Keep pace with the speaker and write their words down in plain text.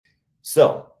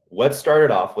So let's start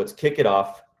it off. Let's kick it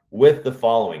off with the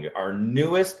following. Our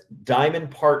newest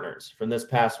diamond partners from this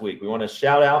past week. We want to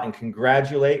shout out and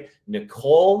congratulate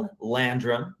Nicole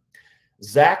Landrum,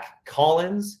 Zach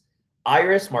Collins,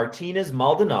 Iris Martinez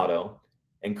Maldonado,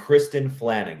 and Kristen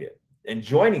Flanagan. And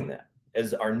joining them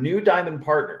as our new diamond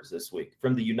partners this week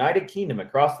from the United Kingdom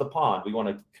across the pond, we want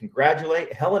to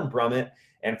congratulate Helen Brummett,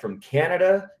 and from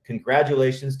Canada,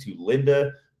 congratulations to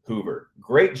Linda Hoover.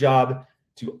 Great job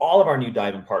to all of our new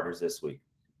diamond partners this week.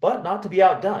 But not to be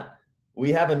outdone,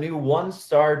 we have a new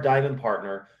one-star diamond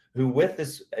partner who, with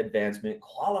this advancement,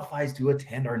 qualifies to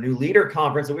attend our new leader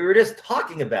conference that we were just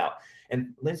talking about.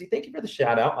 And Lindsay, thank you for the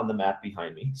shout out on the map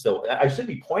behind me. So I should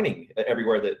be pointing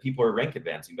everywhere that people are rank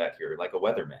advancing back here like a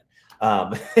weatherman.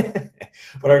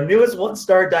 But our newest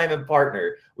one-star diamond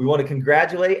partner, we want to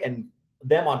congratulate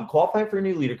them on qualifying for a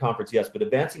new leader conference, yes, but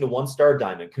advancing to one-star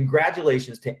diamond.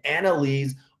 Congratulations to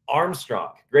Annalise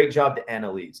Armstrong. Great job to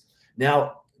Annalise.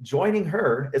 Now, joining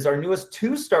her is our newest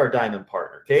two-star diamond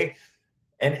partner, okay?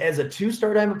 And as a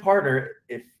two-star diamond partner,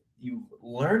 if you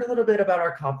learn a little bit about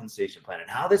our compensation plan and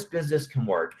how this business can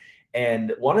work.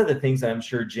 And one of the things that I'm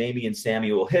sure Jaime and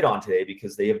Sami will hit on today,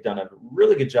 because they have done a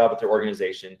really good job with their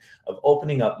organization of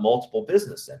opening up multiple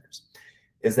business centers,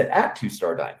 is that at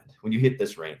two-star diamond, when you hit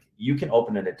this rank, you can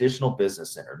open an additional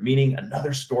business center, meaning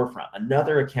another storefront,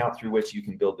 another account through which you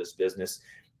can build this business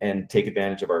and take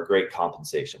advantage of our great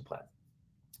compensation plan.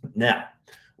 Now,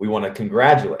 we want to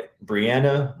congratulate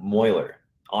Brianna Moyler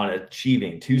on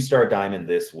achieving two-star diamond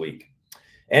this week.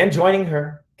 And joining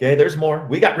her, okay, there's more.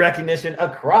 We got recognition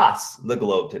across the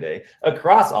globe today,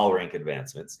 across all rank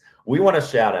advancements. We want to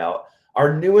shout out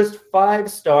our newest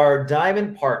five-star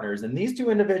diamond partners. And these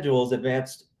two individuals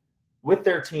advanced with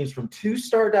their teams from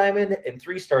two-star diamond and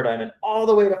three-star diamond all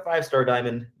the way to five-star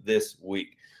diamond this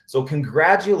week. So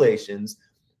congratulations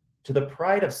to the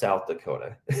pride of South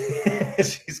Dakota.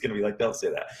 She's going to be like, don't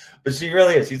say that. But she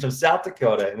really is. She's from South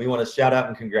Dakota. And we want to shout out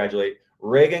and congratulate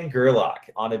Reagan Gerlach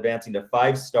on advancing to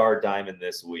five-star diamond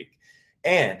this week.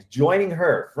 And joining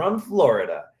her from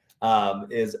Florida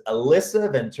is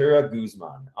Alyssa Ventura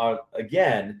Guzman.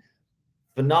 Again,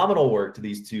 phenomenal work to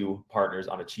these two partners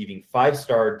on achieving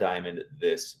five-star diamond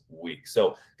this week.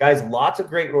 So, guys, lots of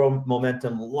great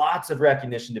momentum, lots of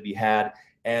recognition to be had.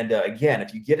 And again,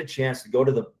 if you get a chance to go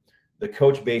to the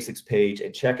Coach Basics page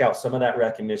and check out some of that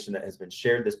recognition that has been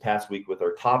shared this past week with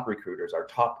our top recruiters, our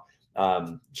top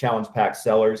challenge pack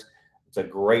sellers. It's a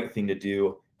great thing to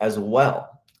do, as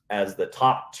well as the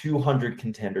top 200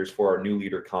 contenders for our new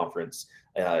leader conference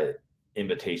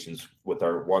invitations with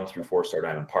our 1 through 4-star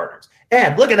diamond partners.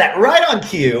 And look at that, right on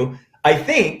cue, I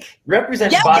think,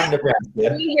 representing BODi Nebraska.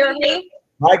 Can you hear me?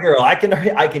 My girl, I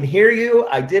can hear you.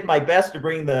 I did my best to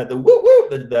bring the woo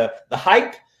woo, the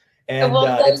hype. And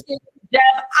Jeff,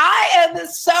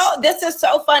 this is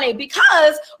so funny,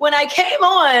 because when I came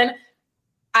on,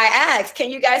 I asked, can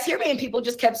you guys hear me? And people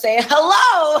just kept saying,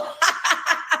 hello.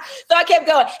 So I kept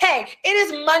going, hey, it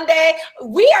is Monday.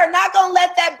 We are not going to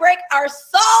let that break our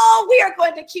soul. We are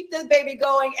going to keep this baby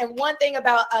going. And one thing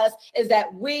about us is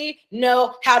that we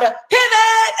know how to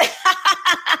pivot.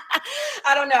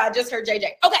 I don't know. I just heard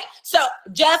JJ. Okay. So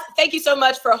Jeff, thank you so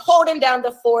much for holding down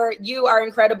the fort. You are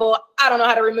incredible. I don't know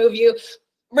how to remove you.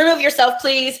 Remove yourself,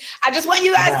 please. I just want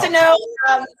you guys to know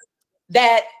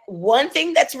that one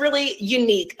thing that's really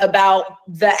unique about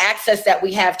the access that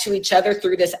we have to each other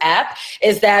through this app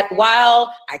is that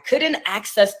while I couldn't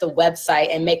access the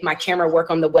website and make my camera work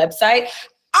on the website,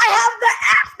 I have the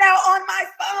app now on my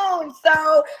phone.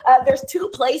 So there's two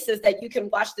places that you can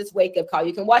watch this wake-up call.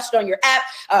 You can watch it on your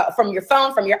app, from your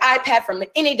phone, from your iPad, from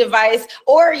any device,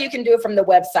 or you can do it from the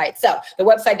website. So the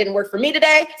website didn't work for me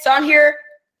today, so I'm here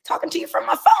talking to you from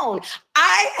my phone.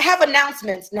 I have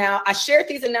announcements now. I shared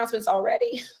these announcements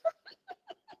already,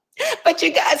 but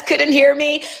you guys couldn't hear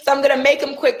me. So I'm going to make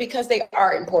them quick because they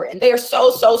are important. They are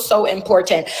so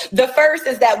important. The first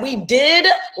is that we did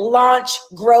launch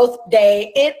Growth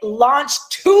Day. It launched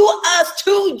to us,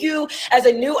 to you, as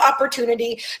a new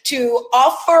opportunity to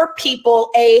offer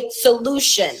people a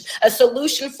solution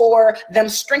for them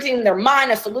strengthening their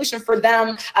mind, a solution for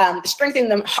them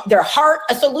strengthening their heart,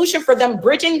 a solution for them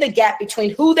bridging the gap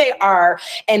between who they are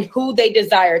and who they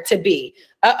desire to be.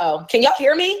 Can y'all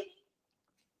hear me?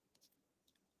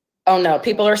 Oh no,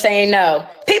 people are saying no.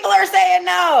 People are saying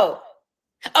no.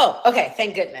 Oh, okay,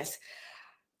 thank goodness.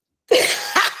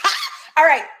 All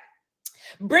right.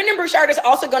 Brendan Bouchard is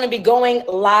also going to be going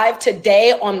live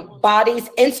today on BODi's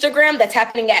Instagram. That's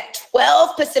happening at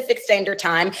 12 Pacific Standard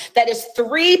Time. That is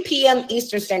 3 p.m.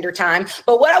 Eastern Standard Time.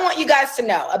 But what I want you guys to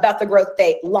know about the Growth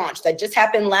Day launch that just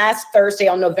happened last Thursday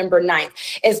on November 9th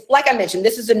is, like I mentioned,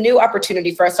 this is a new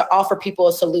opportunity for us to offer people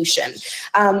a solution.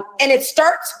 And it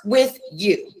starts with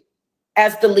you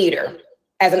as the leader,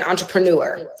 as an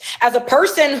entrepreneur, as a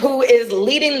person who is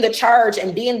leading the charge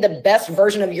and being the best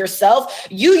version of yourself.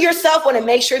 You yourself want to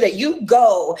make sure that you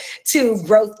go to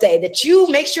Growth Day, that you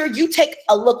make sure you take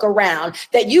a look around,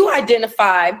 that you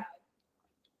identify,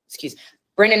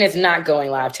 Brendan is not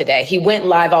going live today. He went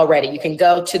live already. You can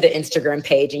go to the Instagram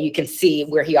page and you can see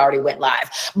where he already went live.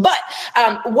 But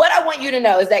what I want you to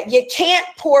know is that you can't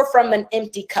pour from an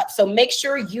empty cup. So make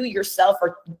sure you yourself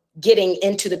are getting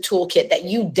into the toolkit, that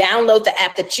you download the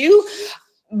app, that you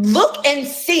look and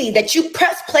see, that you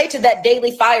press play to that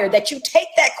daily fire, that you take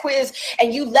that quiz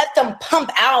and you let them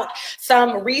pump out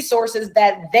some resources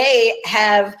that they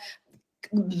have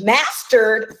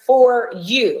mastered for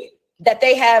you, that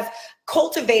they have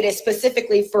cultivated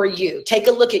specifically for you. Take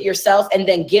a look at yourself and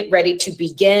then get ready to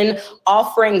begin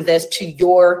offering this to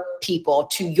your people,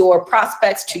 to your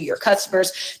prospects, to your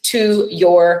customers, to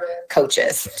your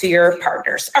coaches, to your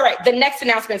partners. All right, the next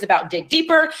announcement is about Dig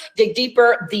Deeper. Dig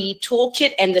Deeper, the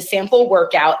toolkit and the sample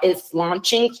workout is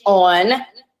launching on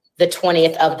the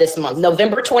 20th of this month.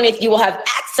 November 20th, you will have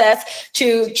access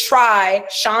to try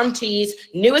Shanti's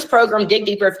newest program, Dig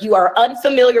Deeper. If you are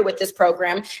unfamiliar with this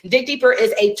program, Dig Deeper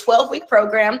is a 12-week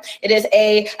program. It is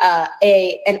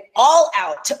an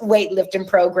all-out weightlifting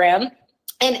program.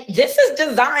 And this is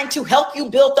designed to help you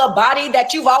build the body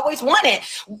that you've always wanted.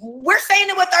 We're saying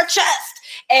it with our chest.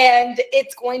 And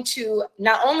it's going to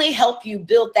not only help you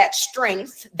build that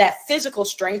strength, that physical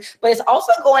strength, but it's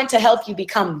also going to help you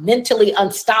become mentally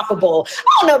unstoppable. I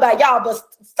don't know about y'all, but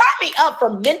sign me up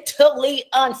for mentally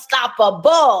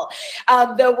unstoppable.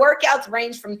 The workouts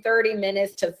range from 30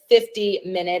 minutes to 50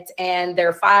 minutes, and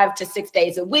they're 5 to 6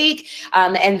 days a week.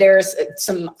 And there's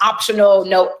some optional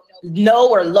no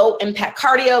or low impact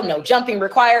cardio, no jumping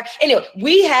required. Anyway,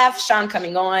 we have Sean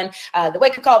coming on the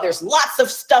wake up call. There's lots of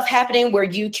stuff happening where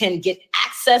you can get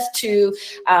access to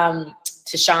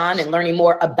Sean and learning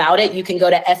more about it. You can go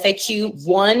to FAQ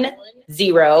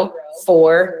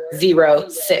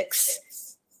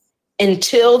 10406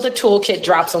 until the toolkit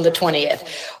drops on the 20th.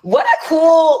 What a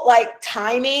cool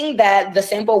timing that the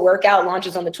sample workout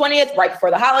launches on the 20th, right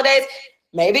before the holidays.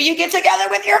 Maybe you get together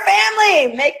with your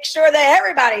family, make sure that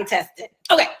everybody tested.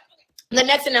 Okay, the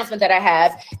next announcement that I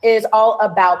have is all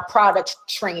about product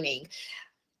training.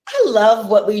 I love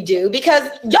what we do because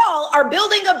y'all are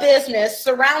building a business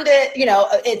surrounded,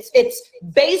 it's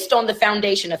based on the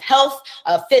foundation of health,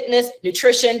 fitness,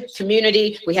 nutrition,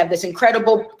 community. We have this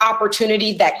incredible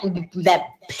opportunity that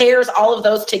pairs all of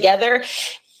those together.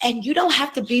 And you don't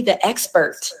have to be the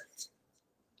expert.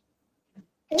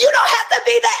 You don't have to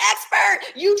be the expert.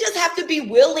 You just have to be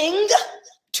willing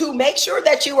to make sure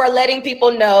that you are letting people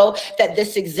know that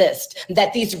this exists,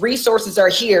 that these resources are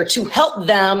here to help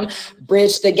them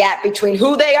bridge the gap between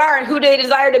who they are and who they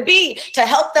desire to be, to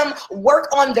help them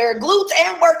work on their glutes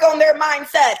and work on their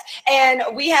mindsets. And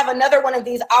we have another one of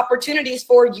these opportunities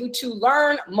for you to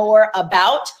learn more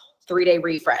about 3-Day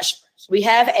Refresh. We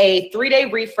have a 3-day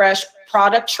refresh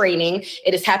product training.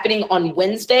 It is happening on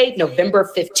Wednesday, November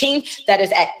 15th. That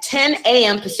is at 10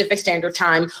 a.m. Pacific Standard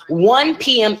Time, 1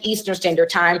 p.m. Eastern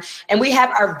Standard Time. And we have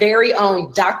our very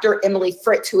own Dr. Emily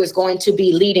Fritz, who is going to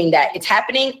be leading that. It's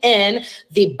happening in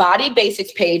the BODi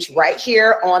Basics page right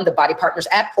here on the BODi Partners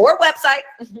app or website.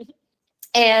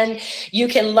 And you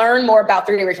can learn more about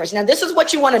 3-day refresh. Now, this is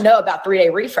what you want to know about 3-day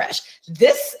refresh.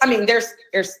 There's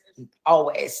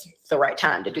always the right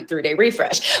time to do 3-day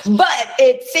refresh. But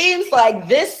it seems like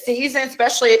this season,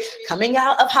 especially coming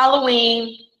out of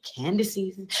Halloween, candy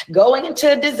season, going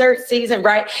into dessert season,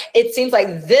 right? It seems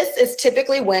like this is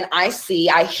typically when I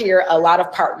hear a lot of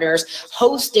partners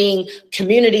hosting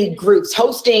community groups,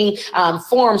 hosting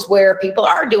forums where people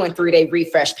are doing 3-day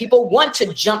refresh. People want to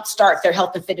jumpstart their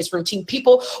health and fitness routine.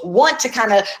 People want to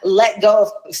kind of let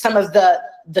go of some of the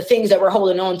things that we're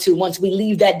holding on to once we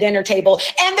leave that dinner table.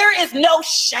 And there is no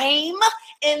shame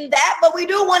in that, but we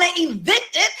do want to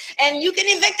evict it, and you can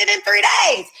evict it in 3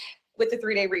 days. With the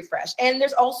 3-day refresh. And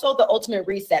there's also the ultimate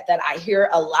reset that I hear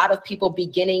a lot of people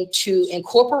beginning to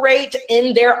incorporate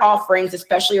in their offerings,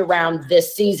 especially around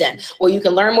this season. Well, you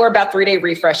can learn more about 3-day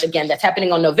refresh. Again, that's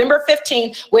happening on November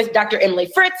 15th with Dr. Emily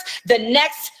Fritz. The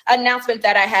next announcement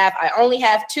that I only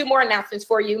have 2 more announcements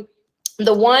for you.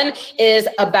 The one is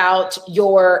about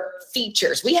your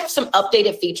features. We have some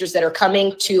updated features that are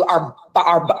coming to our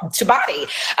to BODi.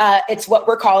 It's what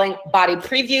we're calling BODi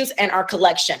previews and our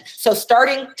collection. So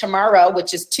starting tomorrow,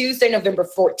 which is Tuesday, November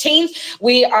 14th,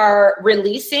 we are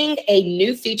releasing a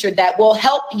new feature that will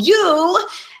help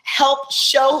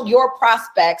show your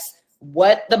prospects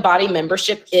what the BODi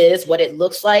membership is, what it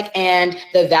looks like, and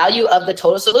the value of the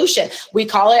total solution. We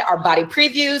call it our BODi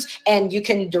previews, and you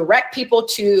can direct people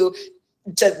to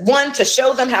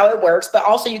show them how it works, but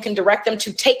also you can direct them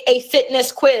to take a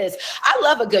fitness quiz. I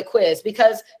love a good quiz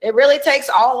because it really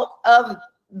takes all of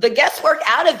the guesswork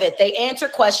out of it. They answer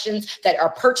questions that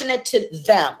are pertinent to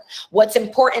them, what's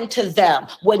important to them,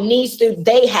 what needs do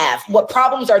they have, what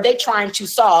problems are they trying to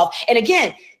solve. And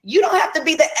again, you don't have to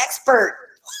be the expert.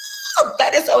 Oh,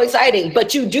 that is so exciting.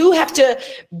 But you do have to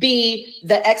be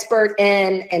the expert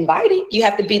in inviting. You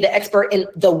have to be the expert in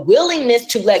the willingness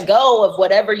to let go of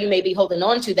whatever you may be holding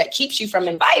on to that keeps you from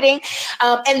inviting.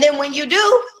 And then when you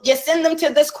do, you send them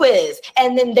to this quiz.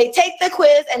 And then they take the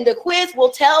quiz, and the quiz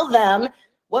will tell them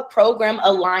what program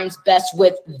aligns best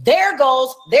with their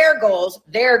goals,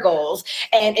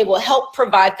 and it will help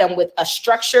provide them with a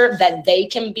structure that they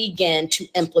can begin to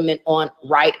implement on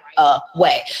right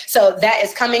away. So that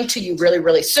is coming to you really,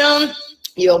 really soon.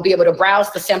 You'll be able to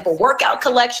browse the sample workout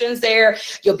collections there.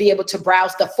 You'll be able to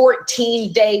browse the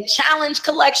 14-day challenge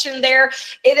collection there.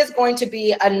 It is going to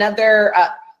be another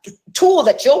tool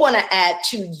that you'll want to add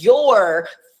to your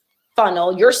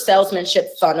funnel, your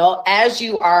salesmanship funnel, as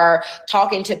you are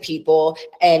talking to people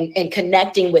and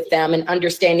connecting with them and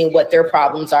understanding what their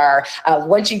problems are.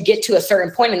 Once you get to a certain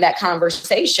point in that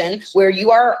conversation where you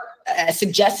are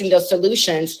suggesting those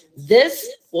solutions, this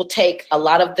will take a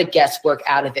lot of the guesswork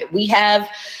out of it. We have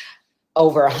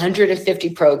over 150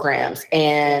 programs,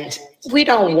 and we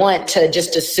don't want to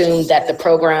just assume that the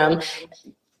program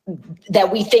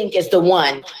that we think is the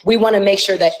one. We want to make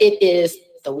sure that it is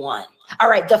the one. All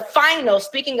right,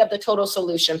 speaking of the total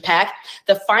solution pack,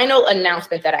 the final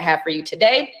announcement that I have for you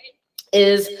today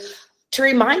is to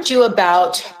remind you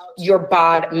about your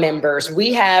BOD members.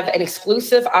 We have an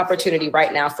exclusive opportunity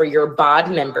right now for your BOD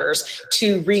members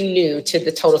to renew to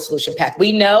the Total Solution Pack.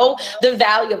 We know the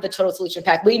value of the Total Solution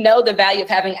Pack. We know the value of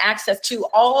having access to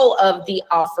all of the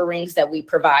offerings that we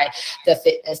provide: the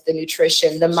fitness, the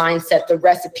nutrition, the mindset, the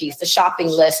recipes, the shopping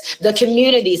list, the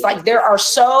communities. Like, there are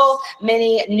so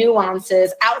many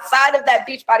nuances outside of that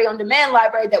Beachbody On Demand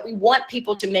library that we want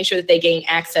people to make sure that they gain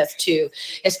access to,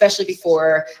 especially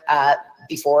before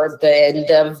the end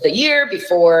of the year,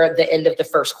 before the end of the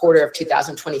first quarter of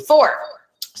 2024.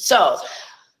 So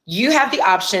you have the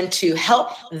option to help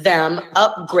them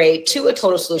upgrade to a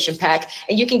Total Solution Pack,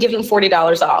 and you can give them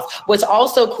 $40 off. What's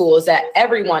also cool is that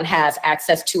everyone has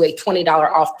access to a $20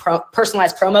 off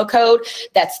personalized promo code.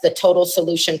 That's the Total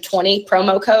Solution 20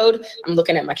 promo code. I'm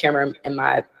looking at my camera and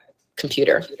my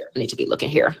computer. I need to be looking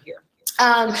here.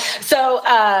 So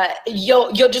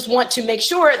you'll just want to make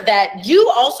sure that you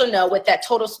also know with that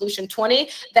Total Solution 20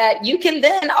 that you can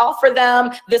then offer them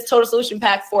this Total Solution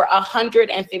Pack for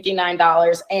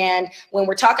 $159. And when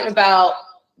we're talking about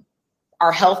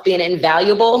our health being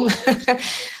invaluable,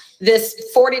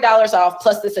 this $40 off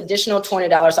plus this additional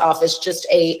 $20 off is just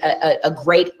a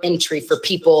great entry for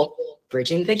people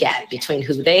bridging the gap between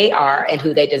who they are and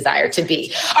who they desire to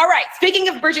be. All right, speaking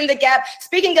of bridging the gap,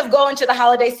 speaking of going to the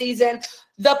holiday season,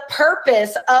 the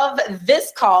purpose of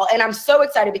this call, and I'm so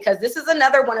excited because this is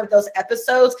another one of those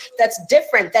episodes that's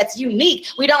different, that's unique.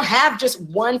 We don't have just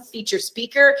one featured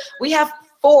speaker. We have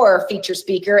 4 featured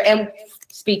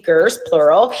speakers,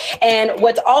 plural. And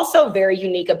what's also very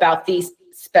unique about these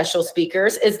special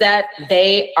speakers is that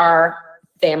they are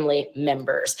family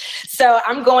members. So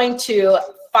I'm going to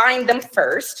find them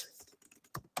first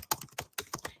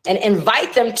and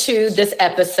invite them to this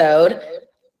episode.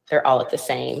 They're all at the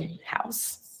same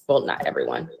house. Well, not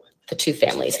everyone, the 2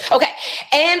 families. Okay,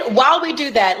 and while we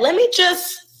do that, let me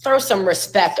just throw some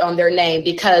respect on their name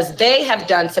because they have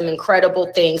done some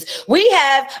incredible things. We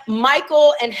have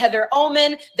Michael and Heather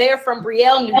Oehlmann. They're from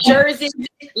Brielle, New Jersey.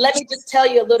 Let me just tell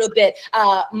you a little bit.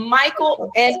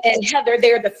 Michael and Heather,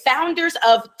 they're the founders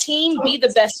of Team Be The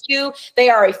Best You. They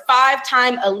are a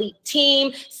 5-time elite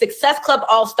team, Success Club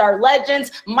All-Star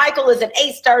legends. Michael is an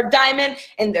 8-star diamond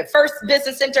in the First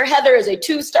Business Center. Heather is a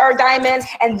 2-star diamond.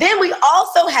 And then we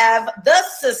also have the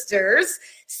sisters,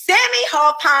 Sami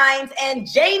Hoffhines and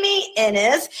Jaime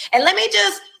Innis. And let me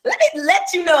let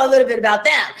you know a little bit about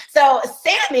them. So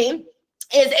Sami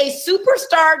is a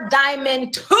superstar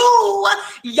diamond 2,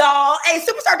 y'all. A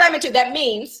superstar diamond 2. That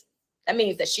means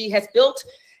that she has built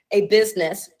a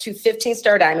business to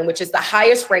 15-star diamond, which is the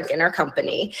highest rank in our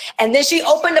company. And then she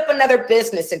opened up another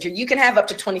business center. You can have up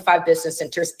to 25 business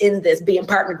centers in this being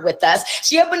partnered with us.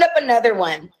 She opened up another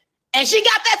one And she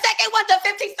got that second one to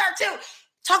 15-star too.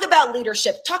 Talk about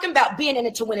leadership, talking about being in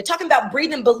it to win it, talking about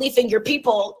breathing belief in your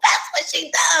people. That's what she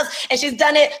does. And she's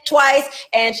done it twice.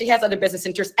 And she has other business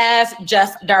interests, as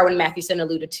just Darwin Mathewson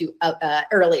alluded to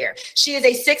earlier. She is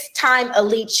a 6-time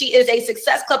elite. She is a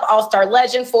Success Club All-Star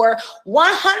legend for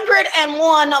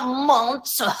 101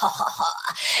 months. And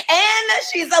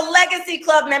she's a Legacy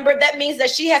Club member. That means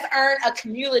that she has earned a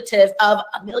cumulative of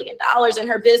 $1 million in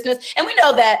her business. And we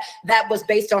know that that was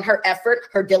based on her effort,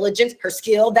 her diligence, her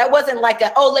skill. That wasn't like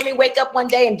a, oh, let me wake up one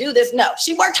day and do this. No,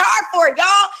 she worked hard for it,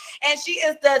 y'all. And she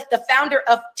is the founder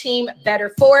of Team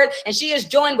Better For It. And she is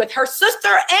joined with her sister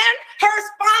and her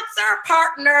sponsor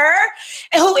partner,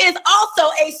 who is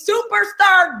also a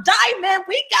superstar diamond.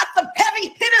 We got some heavy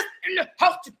hitters in the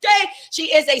house today.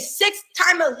 She is a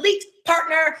 6-time elite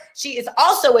partner. She is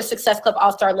also a Success Club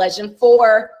All-Star legend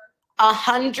for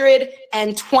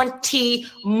 120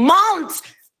 months.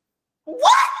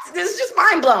 What? This is just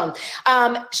mind blown.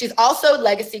 She's also a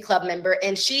Legacy Club member,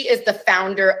 and she is the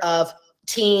founder of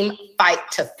Team Fight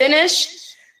to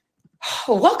Finish.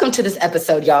 Oh, welcome to this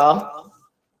episode, y'all.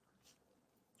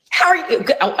 How are you?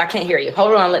 Oh, I can't hear you.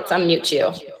 Hold on, let's unmute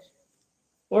you.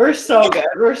 We're so good.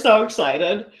 We're so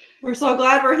excited. We're so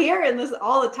glad we're here, and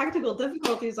all the technical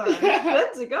difficulties are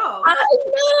good to go.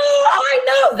 I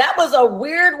know. That was a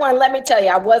weird one. Let me tell you,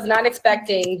 I was not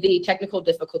expecting the technical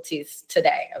difficulties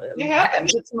today. It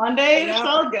happens. It's Monday. It's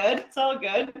all good. It's all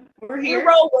good. We're here. You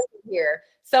roll with it here.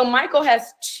 So Michael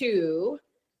has 2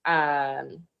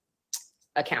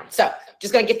 accounts. So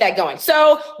just going to get that going.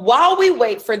 So while we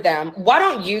wait for them, why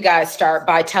don't you guys start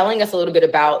by telling us a little bit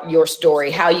about your story,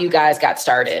 how you guys got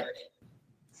started?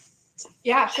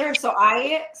 Yeah, sure. So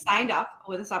I signed up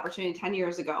with this opportunity 10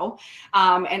 years ago.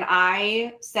 And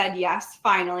I said yes,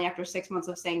 finally, after 6 months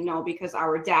of saying no, because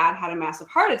our dad had a massive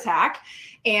heart attack.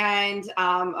 And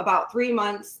about 3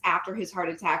 months after his heart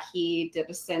attack, he did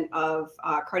a stint of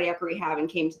cardiac rehab and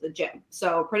came to the gym.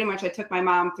 So pretty much I took my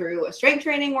mom through a strength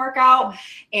training workout.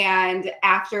 And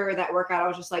after that workout, I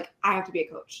was just like, I have to be a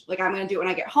coach. Like, I'm going to do it when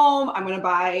I get home. I'm going to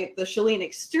buy the Chalene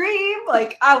Extreme.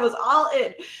 Like, I was all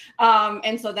in.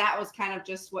 And so that was kind of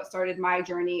just what started my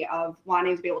journey of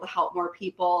wanting to be able to help more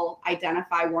people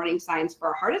identify warning signs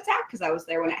for a heart attack, because I was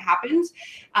there when it happened.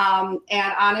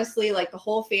 And honestly, like, the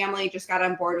whole family just got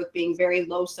on board with being very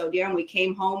low sodium. We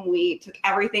came home, we took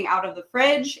everything out of the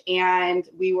fridge, and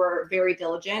we were very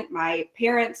diligent. My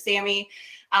parents, Sami,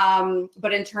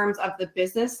 but in terms of the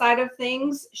business side of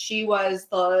things, she was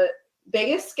the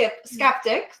biggest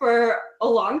skeptic for a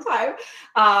long time.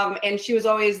 And she was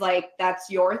always like, that's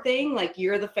your thing. Like,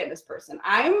 you're the fitness person.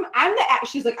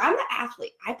 She's like, I'm the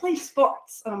athlete. I play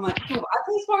sports. And I'm like, oh, I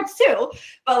play sports too.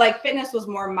 But like, fitness was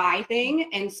more my thing.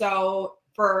 And so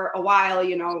for a while,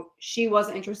 you know, she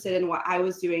wasn't interested in what I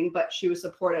was doing, but she was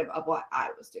supportive of what I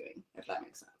was doing, if that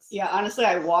makes sense. Yeah, honestly,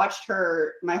 I watched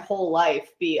her my whole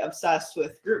life be obsessed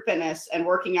with group fitness and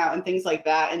working out and things like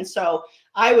that. And so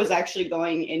I was actually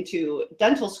going into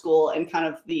dental school and kind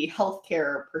of the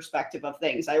healthcare perspective of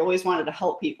things. I always wanted to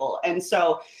help people. And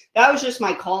so that was just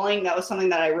my calling. That was something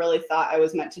that I really thought I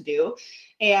was meant to do.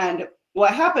 And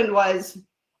what happened was,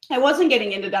 I wasn't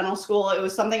getting into dental school. It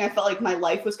was something I felt like my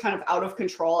life was kind of out of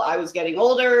control. I was getting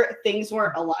older. Things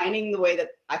weren't aligning the way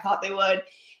that I thought they would.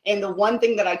 And the one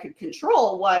thing that I could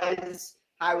control was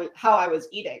how I was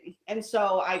eating. And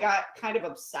so I got kind of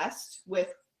obsessed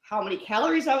with how many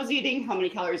calories I was eating, how many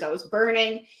calories I was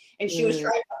burning. And she was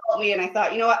trying to help me. And I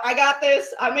thought, you know what? I got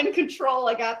this. I'm in control.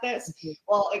 I got this.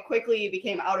 Well, it quickly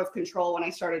became out of control when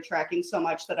I started tracking so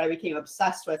much that I became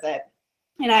obsessed with it.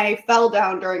 And I fell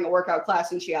down during a workout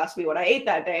class, and she asked me what I ate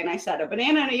that day. And I said, a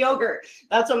banana and a yogurt.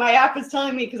 That's what my app is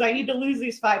telling me, because I need to lose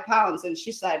these 5 pounds. And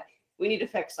she said, we need to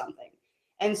fix something.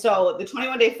 And so the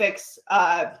 21-day fix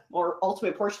or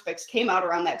ultimate portion fix came out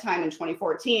around that time in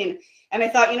 2014. And I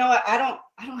thought, you know what, I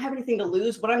don't have anything to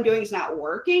lose. What I'm doing is not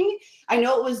working. I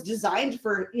know it was designed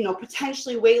for, you know,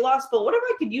 potentially weight loss, but what if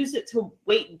I could use it to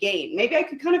weight gain? Maybe I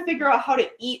could kind of figure out how to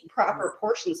eat proper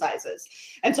portion sizes.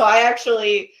 And so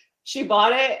she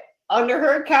bought it under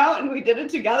her account, and we did it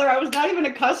together. I was not even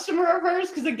a customer of hers,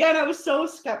 because again, I was so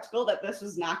skeptical that this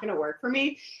was not going to work for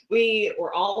me. We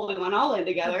went all in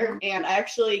together, and I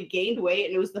actually gained weight,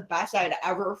 and it was the best I had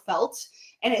ever felt.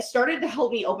 And it started to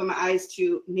help me open my eyes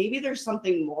to maybe there's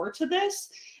something more to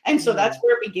this. And so that's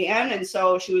where it began. And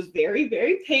so she was very,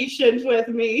 very patient with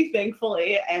me,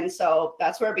 thankfully. And so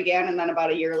that's where it began. And then about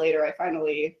a year later, I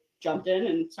finally jumped in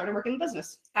and started working in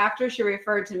business. After she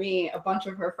referred to me a bunch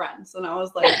of her friends, and I was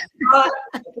like,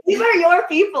 these are your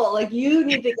people. Like, you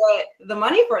need to get the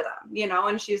money for them, you know?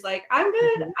 And she's like, I'm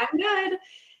good.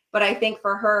 But I think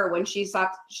for her, when she saw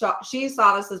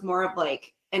this as more of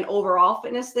like an overall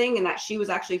fitness thing, and that she was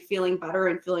actually feeling better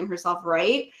and feeling herself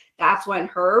right, that's when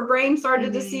her brain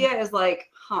started to see it as like,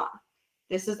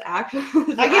 this is actually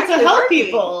I get to help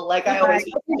people. Like I always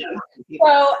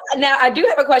So now I do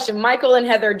have a question. Michael and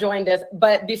Heather joined us,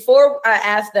 but before I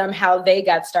ask them how they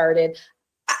got started,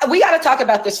 we got to talk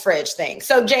about this fridge thing.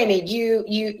 So Jaime,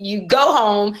 you go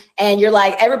home and you're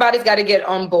like, everybody's got to get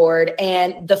on board,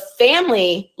 and the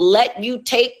family let you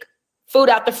take food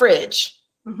out the fridge.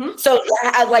 So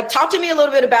I like, talk to me a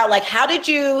little bit about like, how did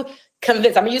you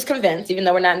convince, I'm gonna use convince, even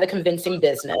though we're not in the convincing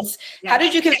business. How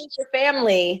did you convince your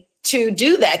family to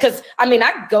do that? Because I mean,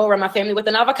 I go around my family with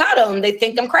an avocado and they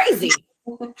think I'm crazy.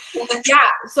 Yeah.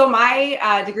 So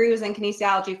my degree was in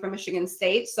kinesiology from Michigan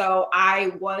State. So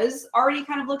I was already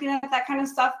kind of looking at that kind of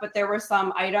stuff, but there were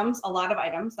a lot of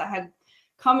items that had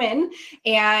come in.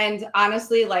 And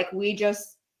honestly, like we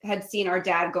just had seen our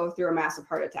dad go through a massive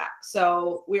heart attack.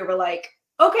 So we were like,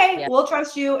 okay, we'll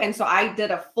trust you. And so I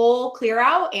did a full clear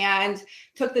out and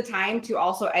took the time to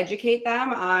also educate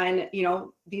them on,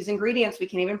 these ingredients we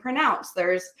can't even pronounce.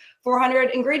 There's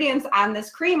 400 ingredients on this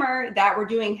creamer that we're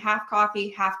doing half coffee,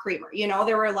 half creamer.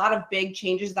 There were a lot of big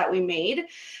changes that we made.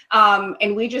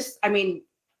 And we just,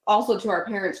 also to our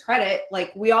parents' credit,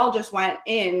 like we all just went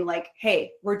in like,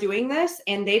 hey, we're doing this.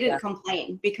 And they didn't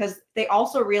complain, because they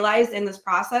also realized in this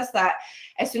process that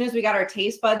as soon as we got our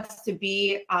taste buds to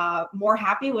be more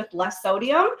happy with less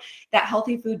sodium, that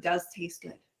healthy food does taste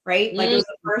good. Right? Like it was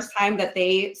the first time that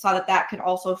they saw that could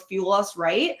also fuel us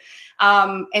right.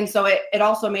 And so it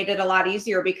also made it a lot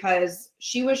easier, because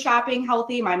she was shopping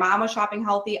healthy, my mom was shopping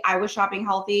healthy, I was shopping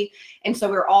healthy. And so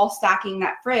we were all stocking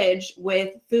that fridge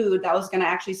with food that was going to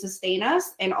actually sustain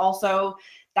us. And also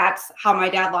that's how my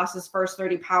dad lost his first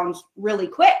 30 pounds really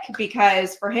quick,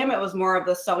 because for him, it was more of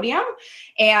the sodium,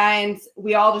 and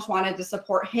we all just wanted to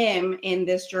support him in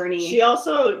this journey. She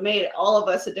also made all of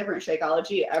us a different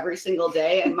Shakeology every single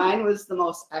day. And mine was the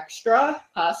most extra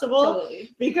possible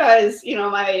because,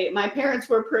 my parents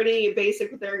were pretty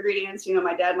basic with their ingredients.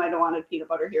 My dad might have wanted peanut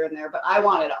butter here and there, but I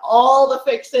wanted all the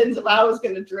fixins if I was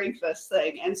going to drink this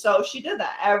thing. And so she did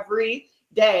that every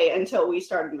day until we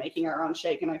started making our own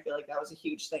shake. And I feel like that was a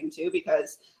huge thing too,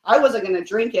 because I wasn't going to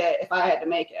drink it if I had to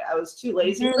make it. I was too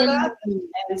lazy for that.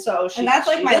 And so that's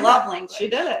like my love language. She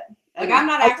did it. Like I'm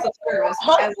not acts of service.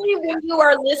 Hopefully when you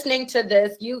are listening to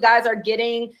this, you guys are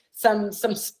getting some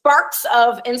sparks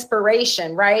of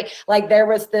inspiration, right? Like there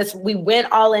was this, we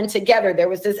went all in together. There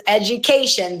was this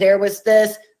education. There was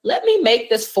this, let me make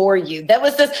this for you. That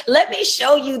was this, let me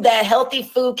show you that healthy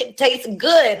food can taste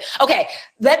good. Okay,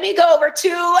 let me go over to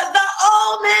the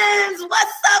Oehlmanns.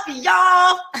 What's up,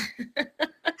 y'all?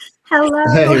 Hello.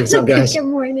 Hey, what's up, guys? Good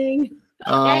morning.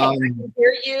 Okay, we can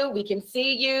hear you. We can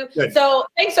see you. Good. So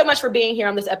thanks so much for being here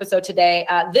on this episode today.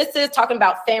 This is talking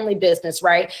about family business,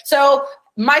 right? So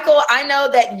Michael, I know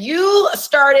that you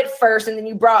started first and then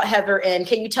you brought Heather in.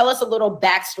 Can you tell us a little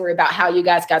backstory about how you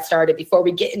guys got started before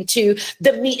we get into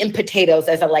the meat and potatoes,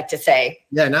 as I like to say?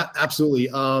 Yeah, absolutely.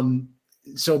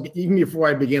 So even before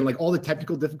I begin, like all the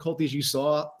technical difficulties you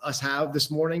saw us have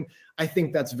this morning, I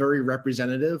think that's very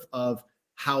representative of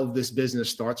how this business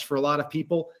starts for a lot of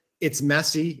people. It's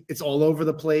messy. It's all over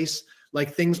the place.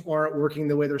 Like things aren't working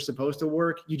the way they're supposed to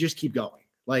work. You just keep going.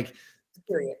 Like,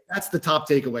 Period. That's the top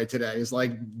takeaway today is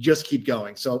like, just keep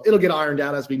going. So it'll get ironed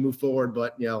out as we move forward,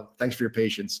 but thanks for your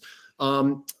patience.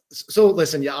 So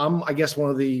listen, I'm, I guess one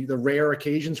of the rare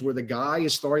occasions where the guy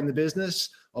is starting the business,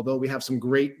 although we have some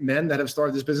great men that have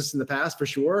started this business in the past for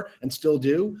sure, and still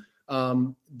do.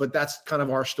 But that's kind of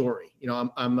our story.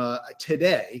 I'm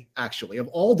today, actually, of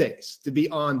all days to be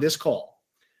on this call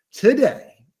today,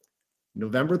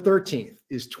 November 13th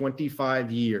is 25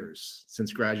 years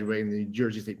since graduating the New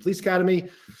Jersey State Police Academy.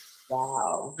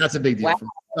 Wow. That's a big deal.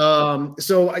 Wow.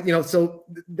 So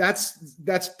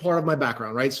that's part of my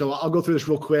background, right? So I'll go through this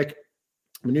real quick.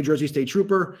 I'm a New Jersey State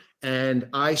Trooper, and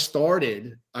I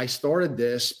started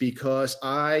this because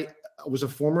I was a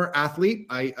former athlete.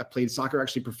 I played soccer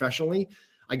actually professionally.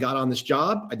 I got on this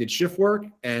job. I did shift work,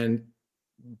 and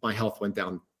my health went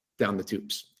down the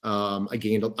tubes. I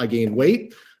gained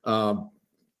weight.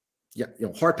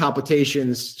 Heart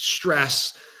palpitations,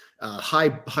 stress,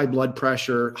 high blood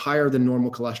pressure, higher than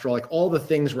normal cholesterol, like all the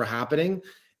things were happening.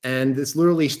 And this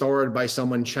literally started by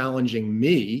someone challenging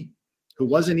me, who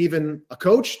wasn't even a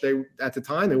coach. At the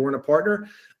time, they weren't a partner,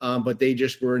 but they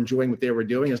just were enjoying what they were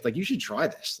doing. It's like, you should try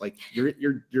this. Like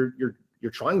you're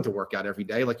trying to work out every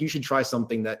day. Like you should try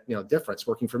something that, different. It's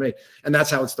working for me. And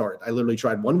that's how it started. I literally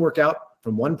tried one workout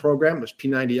from one program, it was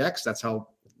P90X. That's how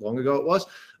long ago it was.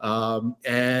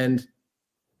 And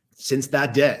since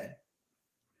that day,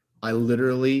 I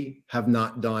literally have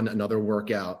not done another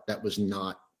workout that was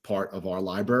not part of our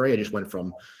library. I just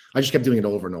kept doing it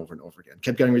over and over and over again,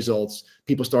 kept getting results.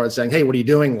 People started saying, hey, what are you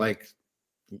doing? Like,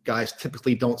 guys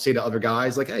typically don't say to other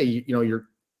guys, like, hey, you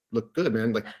look good,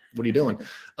 man. Like, what are you doing?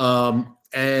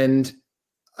 And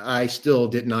I still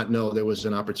did not know there was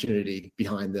an opportunity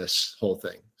behind this whole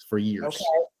thing for years. Okay.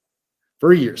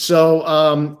 For years.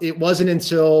 So it wasn't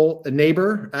until a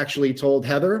neighbor actually told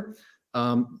Heather,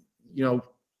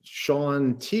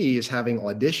 Sean T is having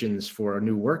auditions for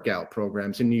new workout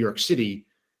programs in New York City.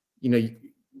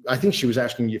 I think she was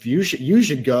asking if you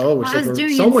should go, or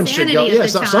someone should go. Yeah,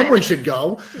 someone should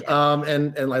go.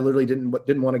 And I literally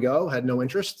didn't want to go, had no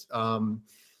interest.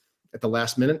 At the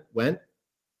last minute, went.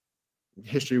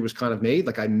 History was kind of made.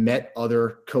 Like, I met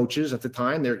other coaches at the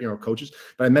time. They're coaches,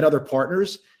 but I met other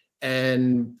partners.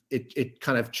 And it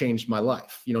kind of changed my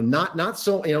life, not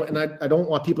so, and I don't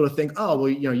want people to think, oh, well,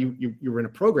 you were in a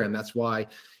program. That's why.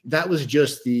 That was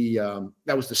just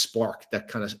that was the spark that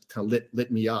kind of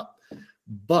lit me up.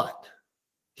 But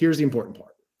here's the important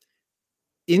part.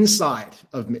 Inside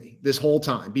of me this whole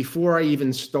time, before I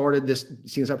even started this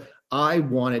stuff, I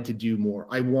wanted to do more.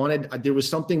 There was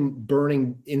something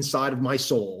burning inside of my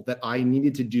soul that I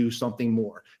needed to do something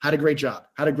more. Had a great job,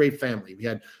 had a great family. We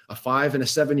had a 5 and a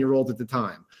 7-year-old at the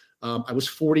time. I was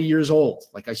 40 years old.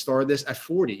 Like, I started this at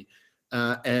 40.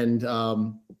 And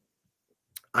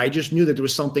I just knew that there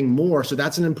was something more. So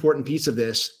that's an important piece of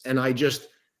this. And I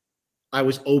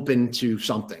was open to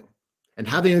something. And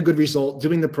having a good result,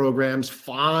 doing the programs,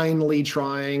 finally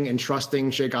trying and trusting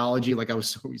Shakeology, like I was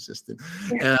so resistant.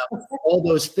 All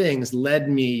those things led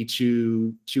me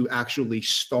to actually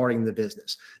starting the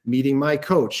business, meeting my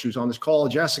coach who's on this call,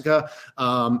 Jessica,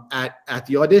 at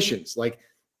the auditions, like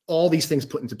all these things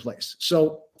put into place.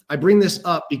 So I bring this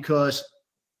up because,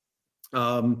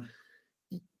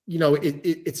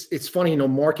 it's funny,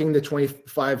 marking the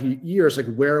 25 years,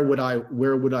 like where would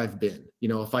I have been,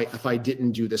 if I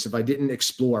didn't do this, if I didn't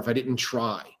explore, if I didn't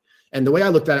try. And the way I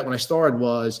looked at it when I started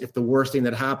was, if the worst thing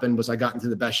that happened was I got into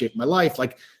the best shape of my life,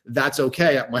 like, that's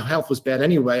okay. My health was bad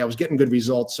anyway. I was getting good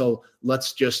results. So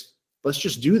let's just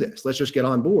do this. Let's just get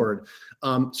on board.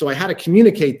 So I had to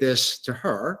communicate this to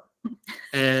her,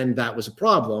 and that was a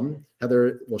problem.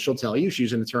 Heather, well, she'll tell you,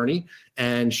 she's an attorney,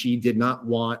 and she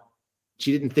didn't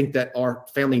think that our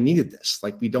family needed this.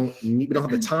 Like, we don't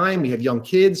have the time. We have young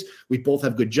kids. We both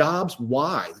have good jobs.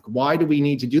 Why? Why do we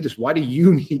need to do this? Why do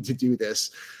you need to do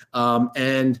this?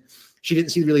 And she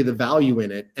didn't see really the value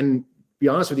in it. And be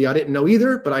honest with you, I didn't know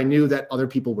either, but I knew that other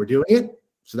people were doing it.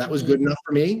 So that was good enough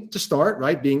for me to start,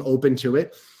 right? Being open to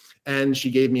it. And she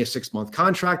gave me a 6-month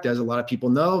contract. As a lot of people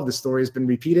know, the story has been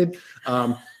repeated.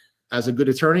 As a good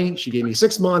attorney, she gave me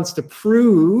 6 months to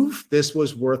prove this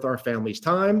was worth our family's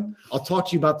time. I'll talk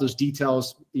to you about those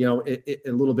details, a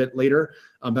little bit later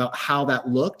about how that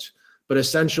looked. But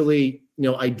essentially,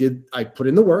 I put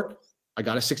in the work. I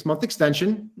got a 6-month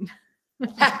extension,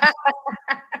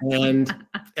 and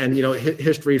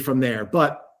history from there.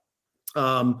 But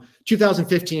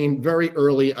 2015, very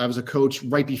early, I was a coach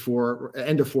right before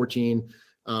end of 14,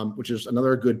 which is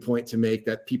another good point to make,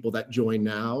 that people that join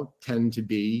now tend to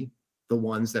be the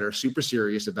ones that are super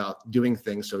serious about doing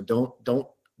things. So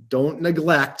don't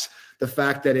neglect the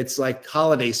fact that it's like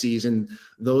holiday season.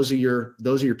 Those are your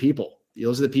people.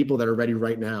 Those are the people that are ready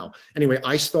right now. Anyway,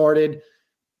 I started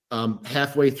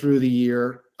halfway through the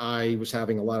year. I was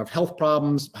having a lot of health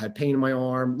problems. I had pain in my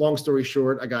arm. Long story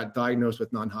short, I got diagnosed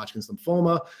with non-Hodgkin's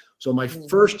lymphoma. So my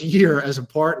first year as a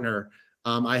partner,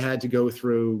 I had to go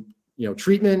through,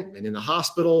 treatment and in the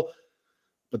hospital.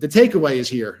 But the takeaway is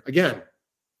here again.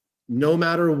 No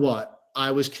matter what,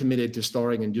 I was committed to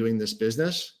starting and doing this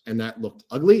business, and that looked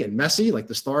ugly and messy, like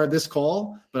the start of this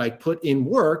call, but I put in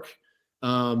work,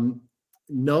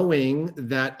 knowing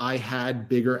that I had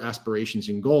bigger aspirations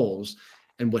and goals.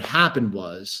 And what happened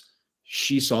was,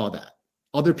 she saw that.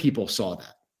 Other people saw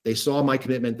that. They saw my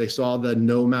commitment. They saw the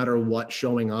no matter what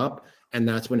showing up. And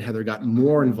that's when Heather got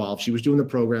more involved. She was doing the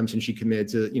programs and she committed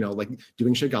to, like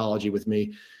doing Shakeology with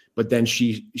me. But then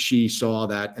she saw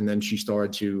that, and then she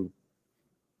started to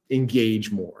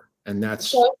engage more. And that's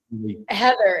so,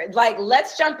 Heather, like,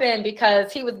 let's jump in,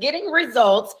 because he was getting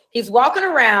results. He's walking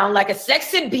around like a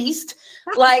sexy beast.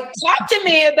 Like, talk to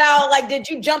me about, like, did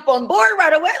you jump on board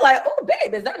right away? Like, oh,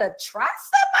 babe, is that a tricep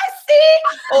I see?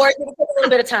 Or did it take a little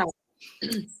bit of time?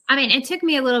 I mean, it took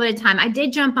me a little bit of time. I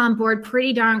did jump on board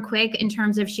pretty darn quick in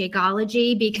terms of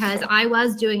Shakeology because I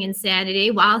was doing Insanity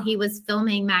while he was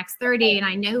filming Max 30. And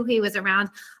I knew he was around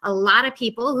a lot of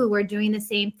people who were doing the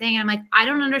same thing. I'm like, I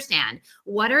don't understand.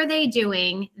 What are they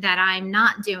doing that I'm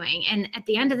not doing? And at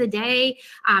the end of the day,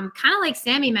 kind of like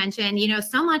Sami mentioned, you know,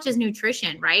 so much is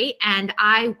nutrition, right? And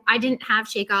I didn't have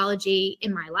Shakeology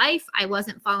in my life. I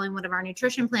wasn't following one of our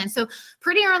nutrition plans. So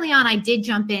pretty early on, I did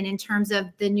jump in terms of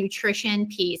the nutrition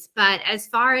piece. But as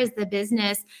far as the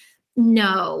business,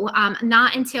 no,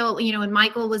 not until, you know, when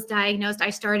Michael was diagnosed, I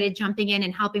started jumping in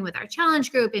and helping with our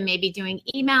challenge group and maybe doing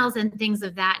emails and things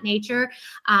of that nature.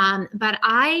 But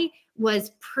I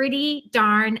was pretty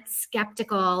darn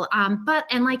skeptical.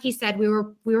 And like you said, we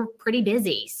were pretty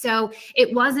busy. So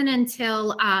it wasn't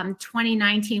until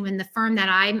 2019 when the firm that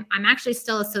I'm actually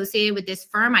still associated with this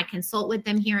firm. I consult with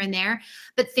them here and there,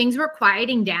 but things were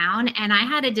quieting down and I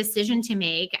had a decision to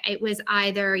make. It was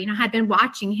either, you know, I had been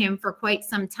watching him for quite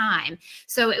some time.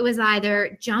 So it was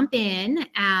either jump in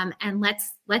and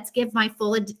let's give my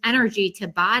full energy to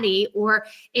BODi, or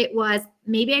it was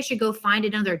maybe I should go find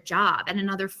another job at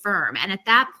another firm. And at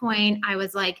that point, I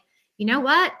was like, you know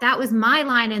what? That was my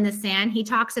line in the sand. He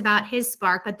talks about his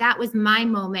spark, but that was my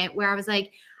moment where I was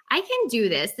like, I can do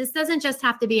this. This doesn't just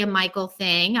have to be a Michael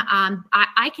thing.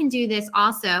 I can do this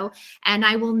also. And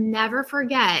I will never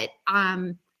forget,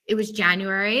 it was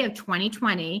January of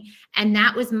 2020. And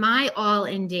that was my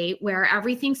all-in date where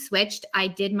everything switched. I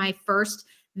did my first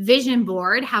vision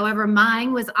board. However,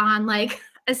 mine was on like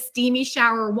a steamy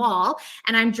shower wall,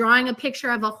 and I'm drawing a picture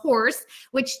of a horse,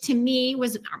 which to me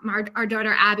was our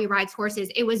daughter Abby rides horses.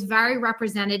 It was very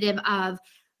representative of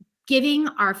giving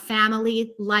our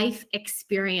family life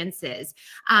experiences.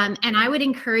 And I would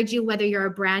encourage you, whether you're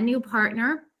a brand new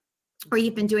partner or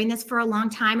you've been doing this for a long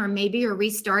time, or maybe you're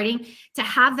restarting, to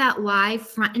have that why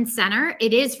front and center.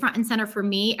 It is front and center for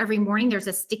me every morning. There's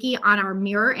a sticky on our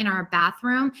mirror in our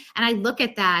bathroom, and I look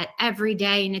at that every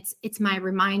day, and it's my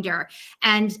reminder.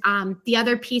 And the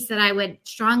other piece that I would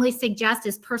strongly suggest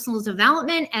is personal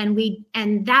development,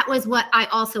 and that was what I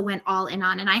also went all in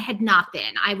on, and I had not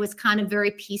been. I was kind of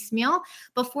very piecemeal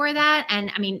before that,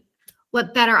 and I mean,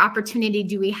 what better opportunity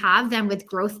do we have than with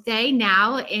Growth Day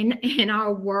now in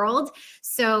our world?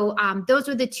 So those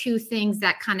were the two things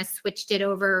that kind of switched it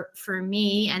over for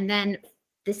me. And then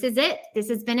this is it. This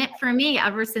has been it for me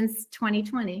ever since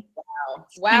 2020.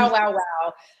 Wow.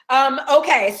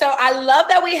 Okay, so I love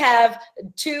that we have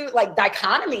two like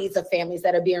dichotomies of families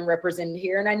that are being represented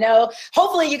here. And I know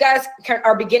hopefully you guys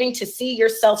are beginning to see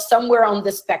yourself somewhere on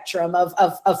the spectrum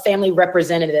of family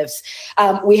representatives.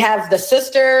 We have the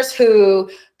sisters who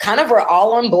kind of were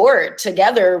all on board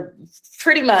together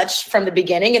pretty much from the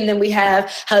beginning. And then we have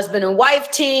husband and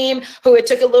wife team who it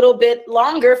took a little bit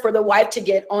longer for the wife to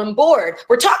get on board.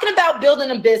 We're talking about building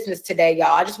a business today,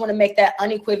 y'all. I just want to make that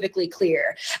unequivocally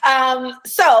clear.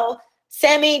 So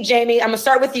Sami, Jaime, I'm gonna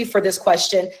start with you for this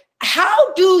question.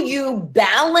 How do you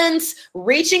balance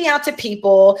reaching out to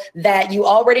people that you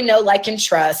already know, like, and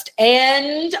trust,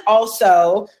 and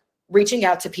also reaching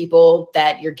out to people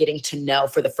that you're getting to know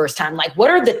for the first time? Like,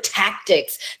 what are the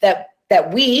tactics that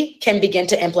we can begin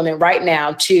to implement right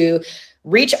now to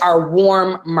reach our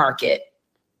warm market?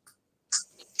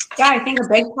 Yeah, I think a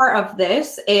big part of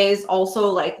this is also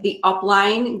like the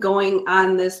upline going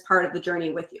on this part of the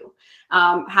journey with you.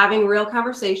 Having real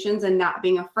conversations and not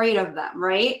being afraid of them,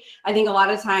 right? I think a lot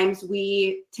of times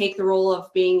we take the role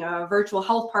of being a virtual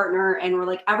health partner and we're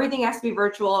like, everything has to be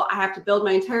virtual. I have to build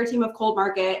my entire team of cold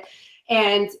market.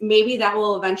 And maybe that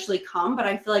will eventually come, but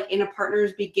I feel like in a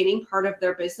partner's beginning part of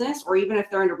their business, or even if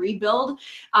they're in a rebuild,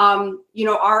 you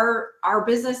know, our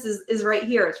business is right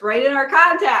here. It's right in our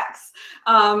contacts.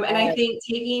 And I think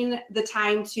taking the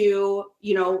time to,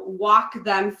 you know, walk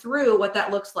them through what that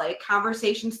looks like,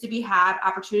 conversations to be had,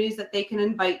 opportunities that they can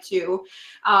invite to.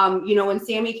 You know, when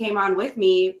Sami came on with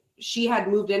me, she had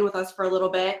moved in with us for a little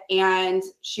bit and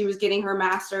she was getting her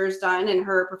master's done, and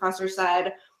her professor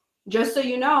said, just so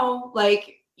you know,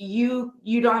 like you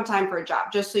don't have time for a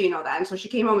job, just so you know that. And so she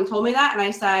came home and told me that. And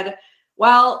I said,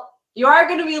 well, you are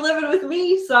going to be living with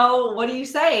me. So what do you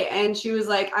say? And she was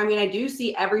like, I mean, I do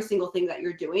see every single thing that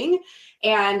you're doing.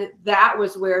 And that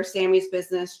was where Sami's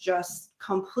business just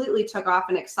completely took off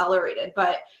and accelerated.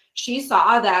 But she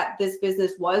saw that this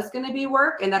business was going to be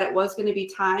work and that it was going to be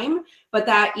time, but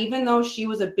that even though she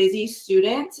was a busy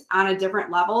student on a different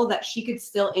level, that she could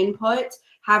still input,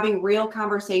 having real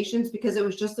conversations, because it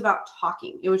was just about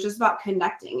talking. It was just about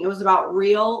connecting. It was about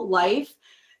real life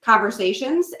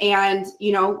conversations. And,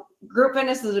 you know, group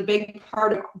fitness is a big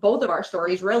part of both of our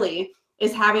stories, really,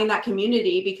 is having that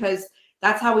community, because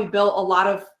that's how we built a lot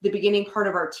of the beginning part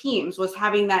of our teams, was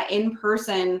having that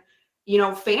in-person, you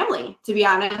know, family, to be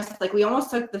honest. Like, we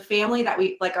almost took the family that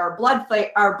we, like, our blood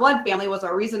family was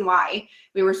our reason why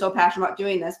we were so passionate about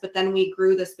doing this. But then we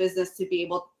grew this business to be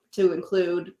able to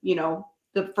include, you know,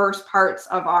 the first parts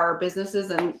of our businesses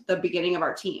and the beginning of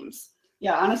our teams.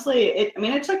 Yeah, honestly,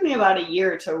 it took me about a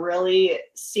year to really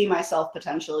see myself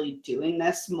potentially doing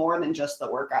this more than just the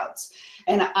workouts.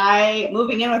 And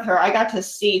moving in with her, I got to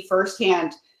see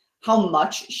firsthand how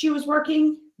much she was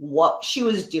working, what she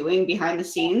was doing behind the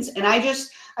scenes. And I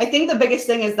think the biggest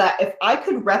thing is that if I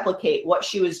could replicate what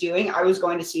she was doing, I was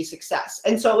going to see success.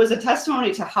 And so it was a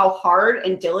testimony to how hard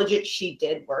and diligent she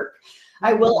did work.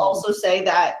 I will also say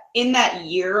that in that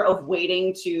year of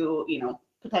waiting to, you know,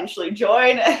 potentially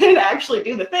join and actually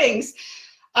do the things,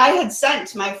 I had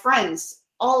sent my friends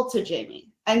all to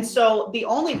Jaime. And so the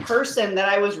only person that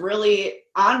I was really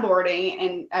onboarding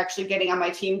and actually getting on my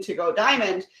team to go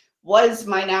diamond was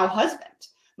my now husband,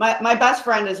 my best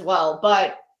friend as well.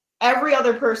 But every